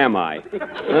see, where am I?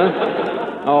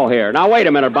 Huh? Oh, here. Now, wait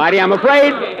a minute, Bitey. I'm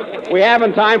afraid we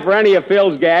haven't time for any of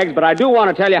Phil's gags, but I do want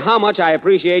to tell you how much I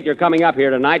appreciate your coming up here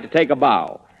tonight to take a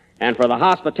bow. And for the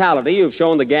hospitality you've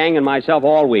shown the gang and myself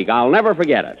all week. I'll never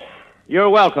forget it. You're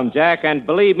welcome, Jack, and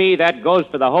believe me, that goes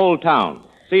for the whole town.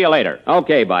 See you later.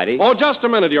 Okay, Bitey. Oh, just a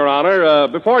minute, Your Honor.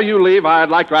 Before you leave, I'd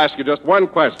like to ask you just one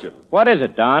question. What is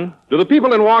it, Don? Do the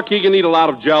people in Waukegan eat a lot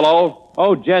of Jell-O?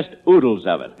 Oh, just oodles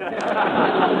of it.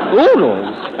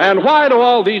 Oodles? And why do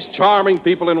all these charming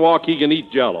people in Waukegan eat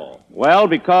Jell-O? Well,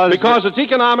 because it's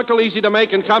economical, easy to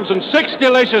make, and comes in 6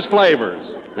 delicious flavors.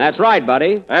 That's right,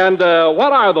 buddy. And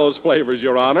what are those flavors,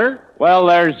 Your Honor? Well,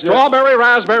 there's... Strawberry,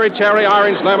 raspberry, cherry,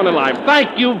 orange, lemon, and lime.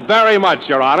 Thank you very much,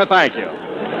 Your Honor. Thank you.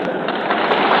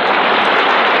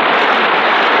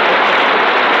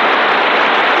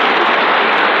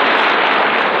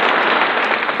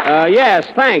 Yes,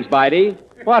 thanks, Bitey.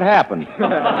 What happened?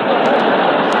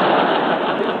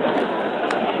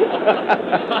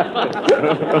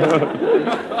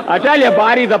 I tell you,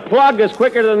 Bitey, the plug is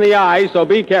quicker than the eye, so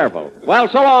be careful. Well,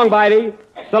 so long, Bitey.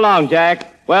 So long,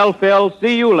 Jack. Well, Phil,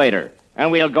 see you later.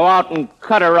 And we'll go out and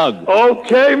cut a rug.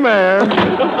 Okay, man.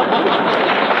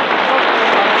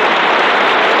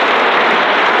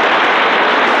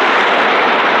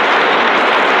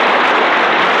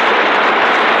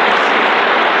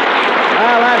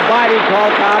 Bitey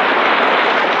Colcott.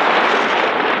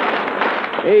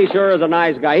 He sure is a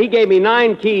nice guy. He gave me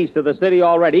 9 keys to the city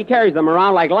already. He carries them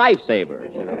around like lifesavers.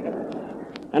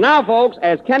 And now, folks,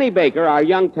 as Kenny Baker, our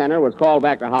young tenor, was called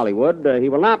back to Hollywood, he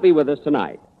will not be with us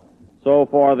tonight. So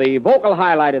for the vocal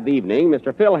highlight of the evening,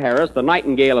 Mr. Phil Harris, the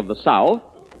Nightingale of the South,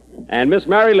 and Miss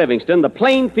Mary Livingston, the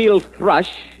Plainfield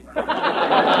Thrush,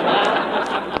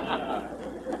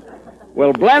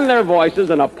 will blend their voices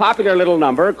in a popular little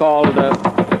number called...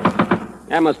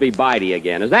 that must be Bitey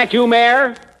again. Is that you,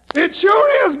 Mayor? It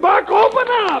sure is, Buck. Open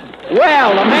up.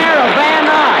 Well, the Mayor of Van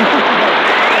Nuys.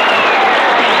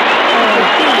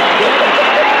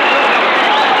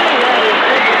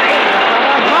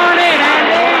 Come on in,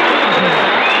 Andy.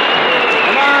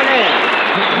 Come on in.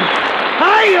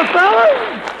 Hiya, fellas.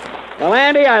 Well,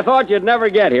 Andy, I thought you'd never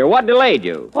get here. What delayed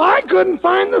you? Well, I couldn't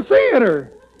find the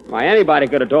theater. Why, anybody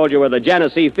could have told you where the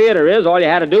Genesee Theater is. All you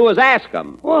had to do was ask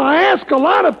them. Well, I ask a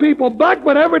lot of people, Buck,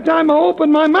 but every time I open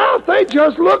my mouth, they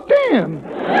just looked in.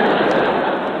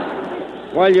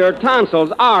 Well, your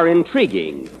tonsils are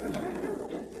intriguing.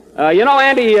 You know,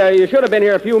 Andy, you should have been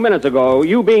here a few minutes ago.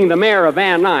 You being the mayor of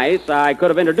Van Nuys, I could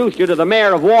have introduced you to the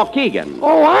mayor of Waukegan.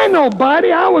 Oh, I know,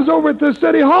 Bitey. I was over at the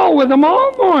city hall with them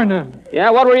all morning.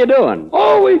 Yeah, what were you doing?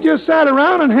 Oh, we just sat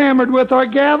around and hammered with our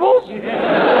gavels.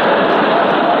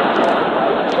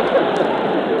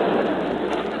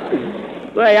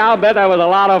 Say, I'll bet that was a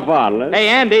lot of fun. Hey,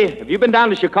 Andy, have you been down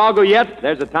to Chicago yet?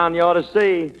 There's a town you ought to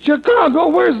see. Chicago?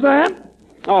 Where's that?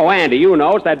 Oh, Andy, you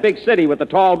know, it's that big city with the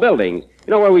tall buildings.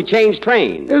 You know, where we change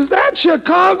trains. Is that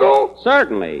Chicago?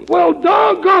 Certainly. Well,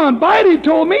 doggone, Bitey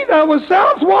told me that was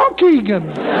South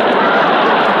Waukegan.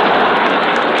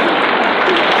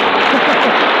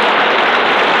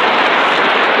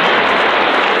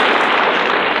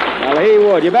 Well, he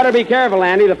would. You better be careful,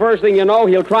 Andy. The first thing you know,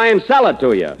 he'll try and sell it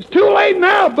to you. It's too late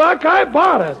now, Buck. I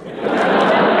bought it.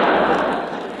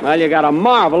 Well, you got a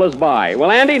marvelous buy.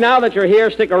 Well, Andy, now that you're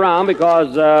here, stick around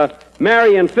because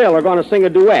Mary and Phil are going to sing a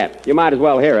duet. You might as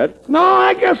well hear it. No,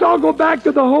 I guess I'll go back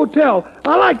to the hotel.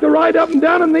 I like to ride up and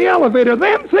down in the elevator.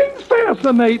 Them things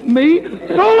fascinate me.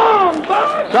 So long,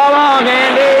 Buck. So long,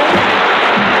 Andy.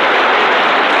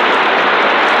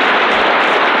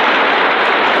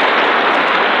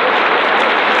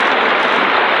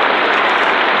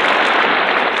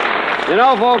 You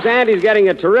know, folks, Andy's getting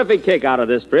a terrific kick out of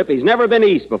this trip. He's never been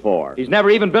east before. He's never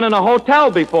even been in a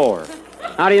hotel before.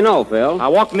 How do you know, Phil? I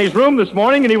walked in his room this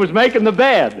morning and he was making the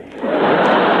bed.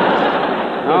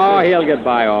 Oh, he'll get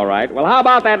by all right. Well, how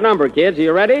about that number, kids? Are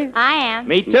you ready? I am.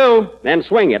 Me too. Then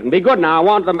swing it and be good now.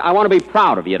 I want to be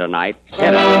proud of you tonight.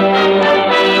 Hit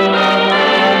it.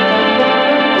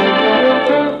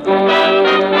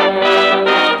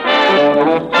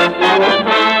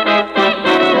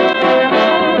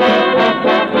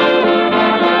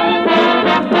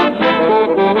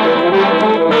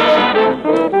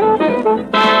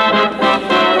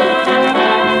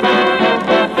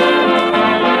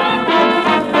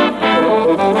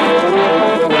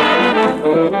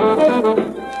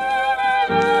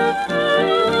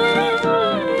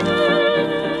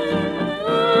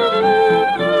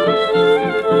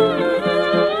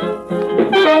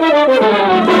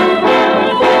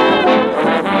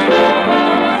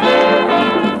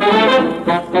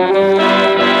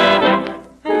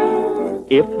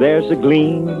 there's a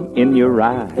gleam in your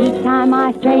eye. Each time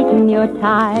I straighten your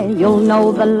tie, you'll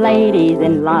know the lady's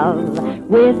in love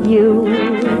with you.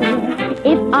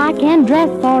 If I can dress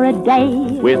for a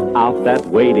day without that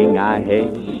waiting I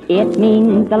hate, it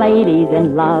means the lady's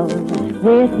in love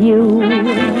with you.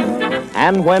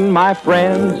 And when my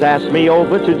friends ask me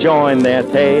over to join their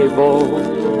table,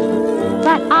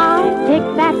 but I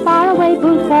picked that faraway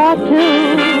booth for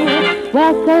two.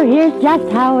 Well, sir, here's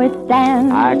just how it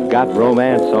stands. I got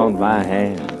romance on my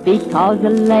hands. Because the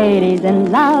lady's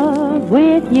in love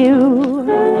with you.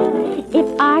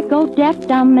 If I go deaf,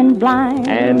 dumb, and blind,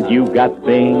 and you got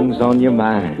things on your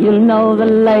mind, you'll know the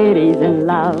lady's in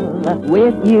love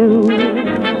with you.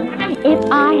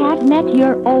 If I have met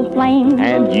your old flame,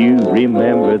 and you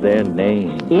remember their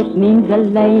name, it means the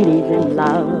lady's in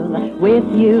love with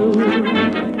you.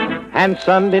 And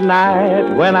Sunday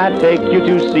night when I take you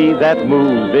to see that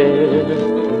movie,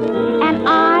 and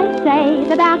I say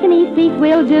the balcony seat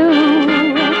will do.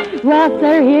 Well,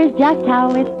 sir, here's just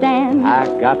how it stands. I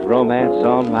got romance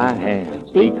on my hands.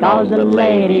 Because the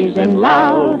lady's in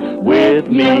love with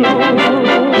me.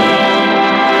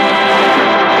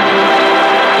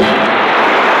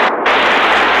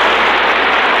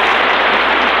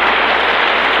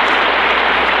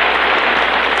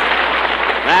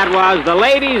 That was The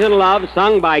Ladies in Love,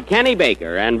 sung by Kenny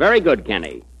Baker, and very good,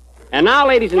 Kenny. And now,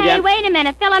 ladies and gentlemen... Hey, wait a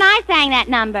minute. Phil and I sang that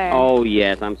number. Oh,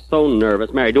 yes, I'm so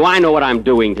nervous. Mary, do I know what I'm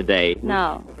doing today?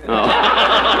 No. Oh.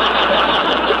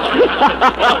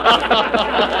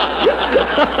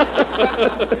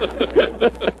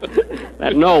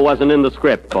 That no wasn't in the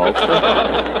script, folks.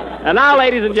 And now,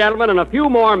 ladies and gentlemen, in a few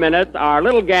more minutes, our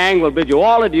little gang will bid you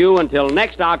all adieu until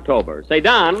next October. Say,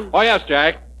 Don. Oh, yes,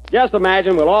 Jack. Just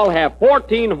imagine we'll all have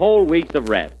 14 whole weeks of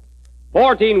rest.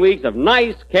 14 weeks of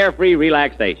nice, carefree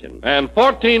relaxation. And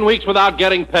 14 weeks without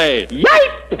getting paid.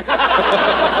 Yikes!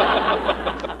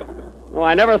 Oh,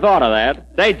 I never thought of that.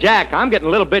 Say, Jack, I'm getting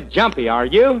a little bit jumpy, are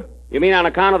you? You mean on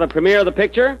account of the premiere of the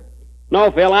picture?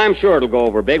 No, Phil, I'm sure it'll go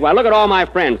over big. Why, look at all my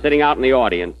friends sitting out in the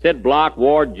audience. Sid Block,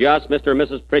 Ward, Just, Mr. and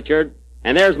Mrs. Pritchard.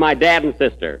 And there's my dad and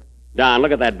sister. Don,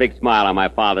 look at that big smile on my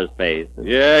father's face.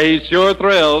 Yeah, he's sure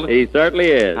thrilled. He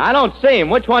certainly is. I don't see him.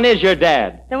 Which one is your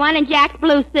dad? The one in Jack's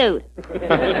blue suit.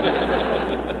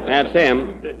 That's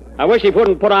him. I wish he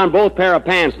wouldn't put on both pair of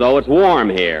pants, though. It's warm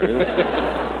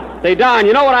here. Say, Don,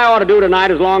 you know what I ought to do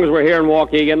tonight as long as we're here in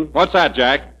Waukegan? What's that,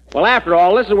 Jack? Well, after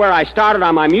all, this is where I started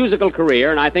on my musical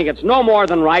career, and I think it's no more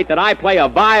than right that I play a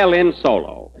violin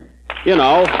solo. You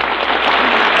know.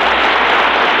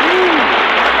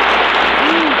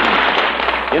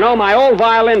 You know, my old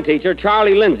violin teacher,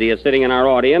 Charlie Lindsay, is sitting in our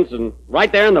audience, and right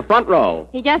there in the front row.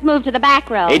 He just moved to the back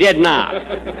row. He did not.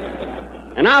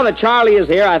 And now that Charlie is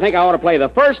here, I think I ought to play the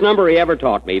first number he ever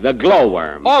taught me, the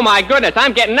glowworm. Oh, my goodness,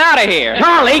 I'm getting out of here.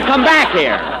 Charlie, come back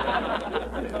here.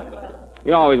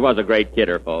 He always was a great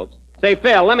kidder, folks. Say,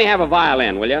 Phil, let me have a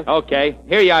violin, will you? Okay.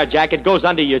 Here you are, Jack. It goes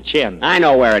under your chin. I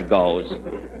know where it goes.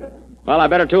 Well, I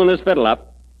better tune this fiddle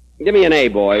up. Give me an A,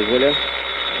 boys, will you?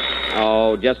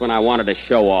 Oh, just when I wanted to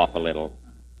show off a little.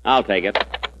 I'll take it.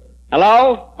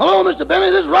 Hello? Hello, Mr.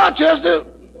 Benny. This is Rochester.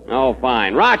 Oh,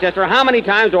 fine. Rochester, how many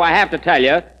times do I have to tell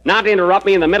you not to interrupt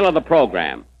me in the middle of the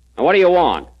program? Now, what do you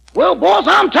want? Well, boss,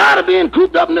 I'm tired of being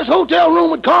cooped up in this hotel room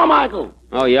with Carmichael.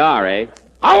 Oh, you are, eh?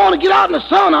 I want to get out in the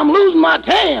sun. I'm losing my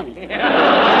tan.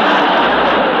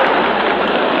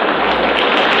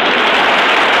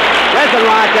 Listen,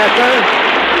 Rochester.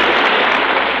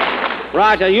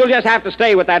 Roger, you'll just have to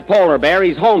stay with that polar bear.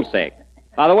 He's homesick.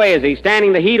 By the way, is he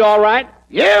standing the heat all right?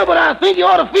 Yeah, but I think you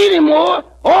ought to feed him more.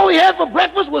 All he had for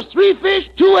breakfast was 3 fish,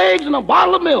 2 eggs, and a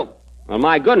bottle of milk. Well,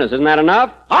 my goodness, isn't that enough?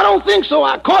 I don't think so.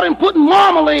 I caught him putting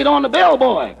marmalade on the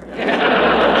bellboy.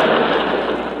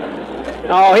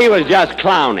 Oh, he was just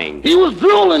clowning. He was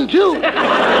drooling, too.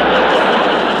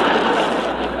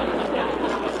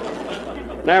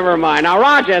 Never mind. Now,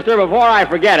 Rochester, before I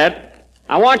forget it,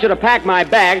 I want you to pack my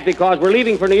bags because we're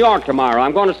leaving for New York tomorrow.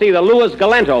 I'm going to see the Louis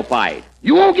Galento fight.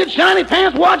 You won't get shiny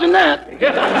pants watching that.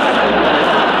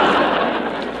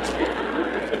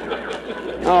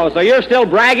 Oh, so you're still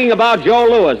bragging about Joe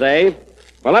Louis, eh?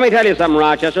 Well, let me tell you something,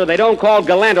 Rochester. They don't call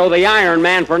Galento the Iron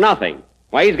Man for nothing.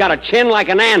 Why, he's got a chin like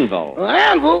an anvil. An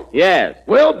anvil? Yes.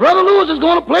 Well, Brother Louis is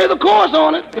going to play the chorus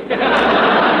on it.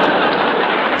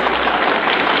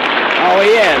 Oh,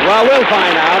 he is. Well, we'll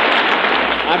find out.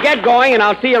 Now get going, and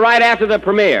I'll see you right after the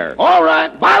premiere. All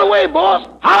right. By the way, boss,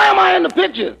 how am I in the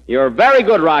picture? You're very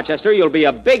good, Rochester. You'll be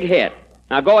a big hit.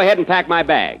 Now go ahead and pack my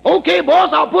bag. Okay,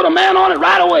 boss. I'll put a man on it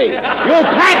right away. You'll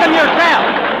pack him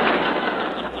yourself.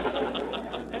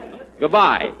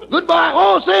 Goodbye. Goodbye.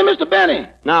 Oh, say, Mr. Benny.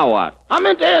 Now what? I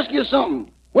meant to ask you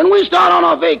something. When we start on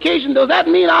our vacation, does that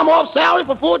mean I'm off salary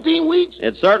for 14 weeks?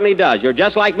 It certainly does. You're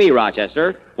just like me,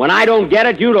 Rochester. When I don't get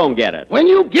it, you don't get it. When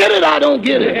you get it, I don't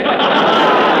get it.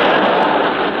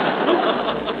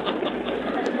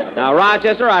 Now,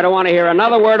 Rochester, I don't want to hear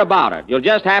another word about it. You'll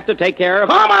just have to take care of...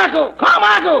 Carmichael!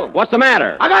 Carmichael! What's the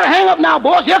matter? I gotta hang up now,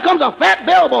 boss. Here comes a fat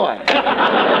bellboy.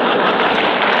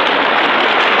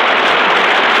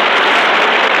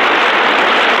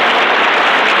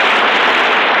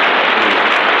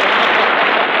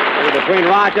 Between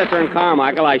Rochester and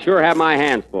Carmichael, I sure have my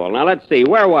hands full. Now, let's see.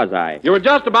 Where was I? You were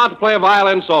just about to play a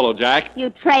violin solo, Jack.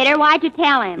 You traitor. Why'd you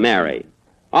tell him? Mary.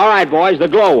 All right, boys, the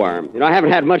glowworm. You know, I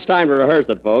haven't had much time to rehearse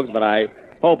it, folks, but I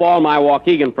hope all my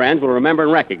Waukegan friends will remember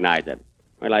and recognize it.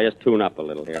 Well, I just tune up a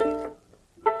little here.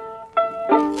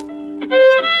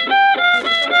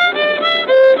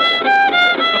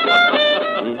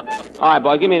 All right,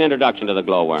 boys, give me an introduction to the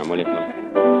glowworm, will you?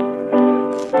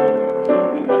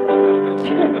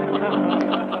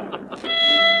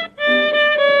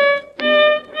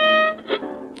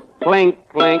 Clink,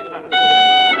 clink.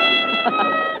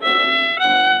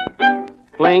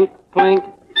 Clink, clink.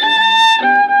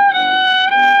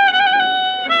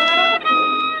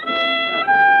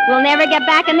 We'll never get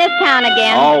back in this town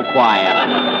again. Oh, quiet.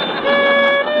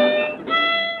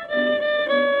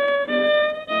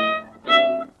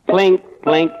 Clink,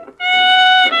 clink.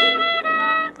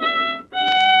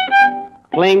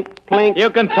 Clink, clink. You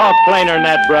can talk plainer than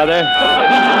that, brother.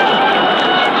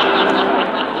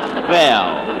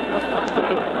 Well.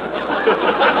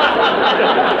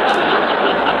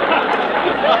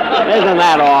 Isn't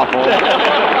that awful?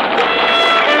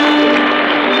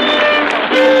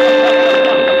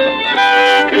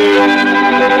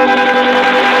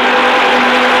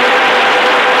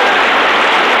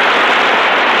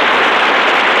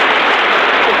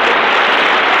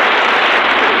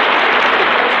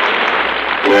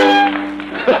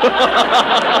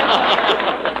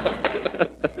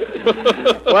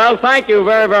 Well, thank you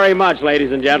very, very much,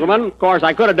 ladies and gentlemen. Of course,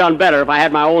 I could have done better if I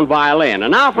had my own violin.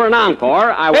 And now for an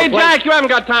encore, I will Hey, Jack, you haven't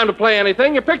got time to play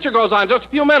anything. Your picture goes on in just a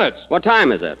few minutes. What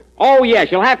time is it? Oh, yes,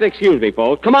 you'll have to excuse me,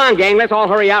 folks. Come on, gang, let's all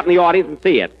hurry out in the audience and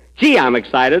see it. Gee, I'm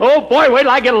excited. Oh, boy, wait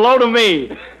till I get a load of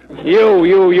me.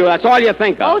 You, that's all you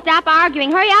think of. Oh, stop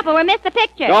arguing. Hurry up or we'll miss the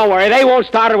picture. Don't worry, they won't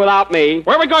start it without me.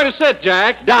 Where are we going to sit,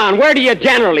 Jack? Don, where do you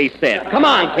generally sit? Come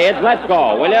on, kids, let's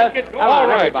go, will you? All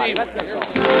right, everybody, let's go.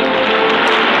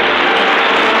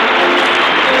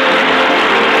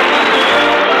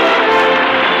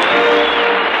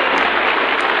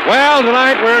 Well,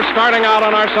 tonight we're starting out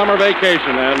on our summer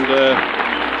vacation, and,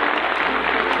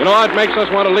 you know, it makes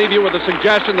us want to leave you with a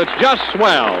suggestion that's just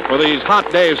swell for these hot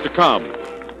days to come.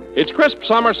 It's crisp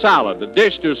summer salad, a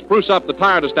dish to spruce up the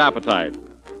tiredest appetite.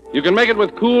 You can make it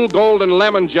with cool golden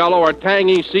lemon Jell-O or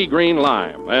tangy sea green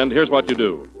lime. And here's what you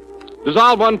do.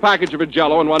 Dissolve 1 package of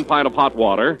Jell-O in 1 pint of hot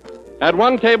water. Add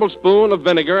 1 tablespoon of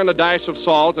vinegar and a dash of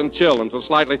salt and chill until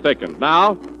slightly thickened.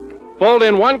 Now, fold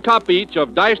in 1 cup each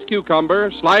of diced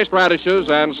cucumber, sliced radishes,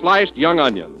 and sliced young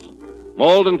onions.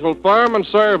 Mold until firm and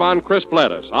serve on crisp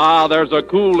lettuce. Ah, there's a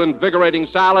cool, invigorating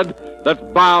salad that's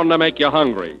bound to make you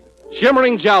hungry.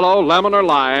 Shimmering Jell-O, lemon or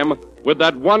lime, with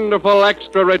that wonderful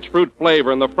extra-rich fruit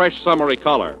flavor and the fresh summery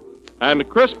color. And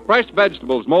crisp, fresh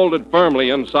vegetables molded firmly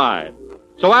inside.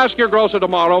 So ask your grocer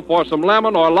tomorrow for some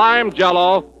lemon or lime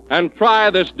Jell-O and try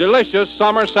this delicious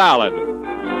summer salad.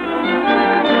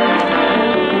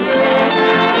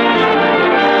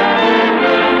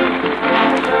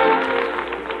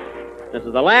 This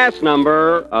is the last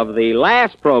number of the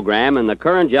last program in the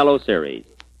current Jell-O series.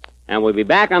 And we'll be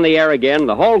back on the air again,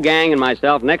 the whole gang and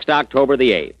myself, next October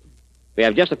the 8th. We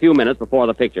have just a few minutes before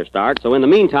the picture starts, so in the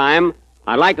meantime,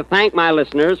 I'd like to thank my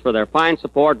listeners for their fine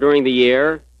support during the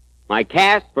year, my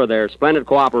cast for their splendid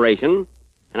cooperation,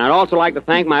 and I'd also like to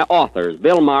thank my authors,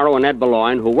 Bill Morrow and Ed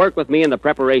Beloin, who worked with me in the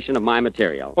preparation of my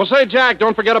material. Well, say, Jack,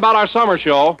 don't forget about our summer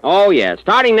show. Oh, yes.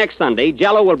 Starting next Sunday,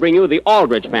 Jell-O will bring you The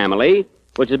Aldrich Family,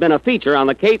 which has been a feature on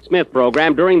the Kate Smith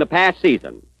program during the past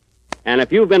season. And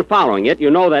if you've been following it, you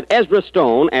know that Ezra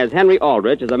Stone as Henry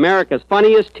Aldrich is America's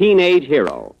funniest teenage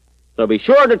hero. So be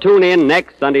sure to tune in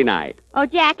next Sunday night. Oh,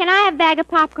 Jack, can I have a bag of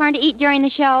popcorn to eat during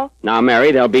the show? Now,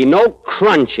 Mary, there'll be no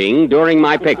crunching during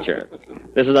my picture.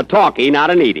 This is a talkie, not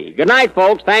an eatie. Good night,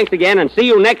 folks. Thanks again, and see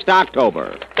you next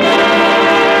October.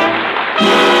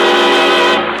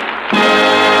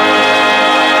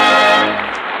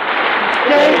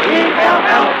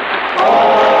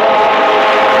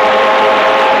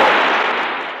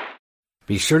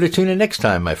 Be sure to tune in next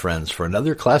time, my friends, for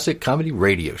another classic comedy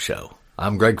radio show.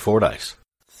 I'm Greg Fordyce.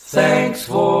 Thanks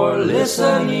for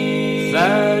listening.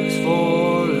 Thanks for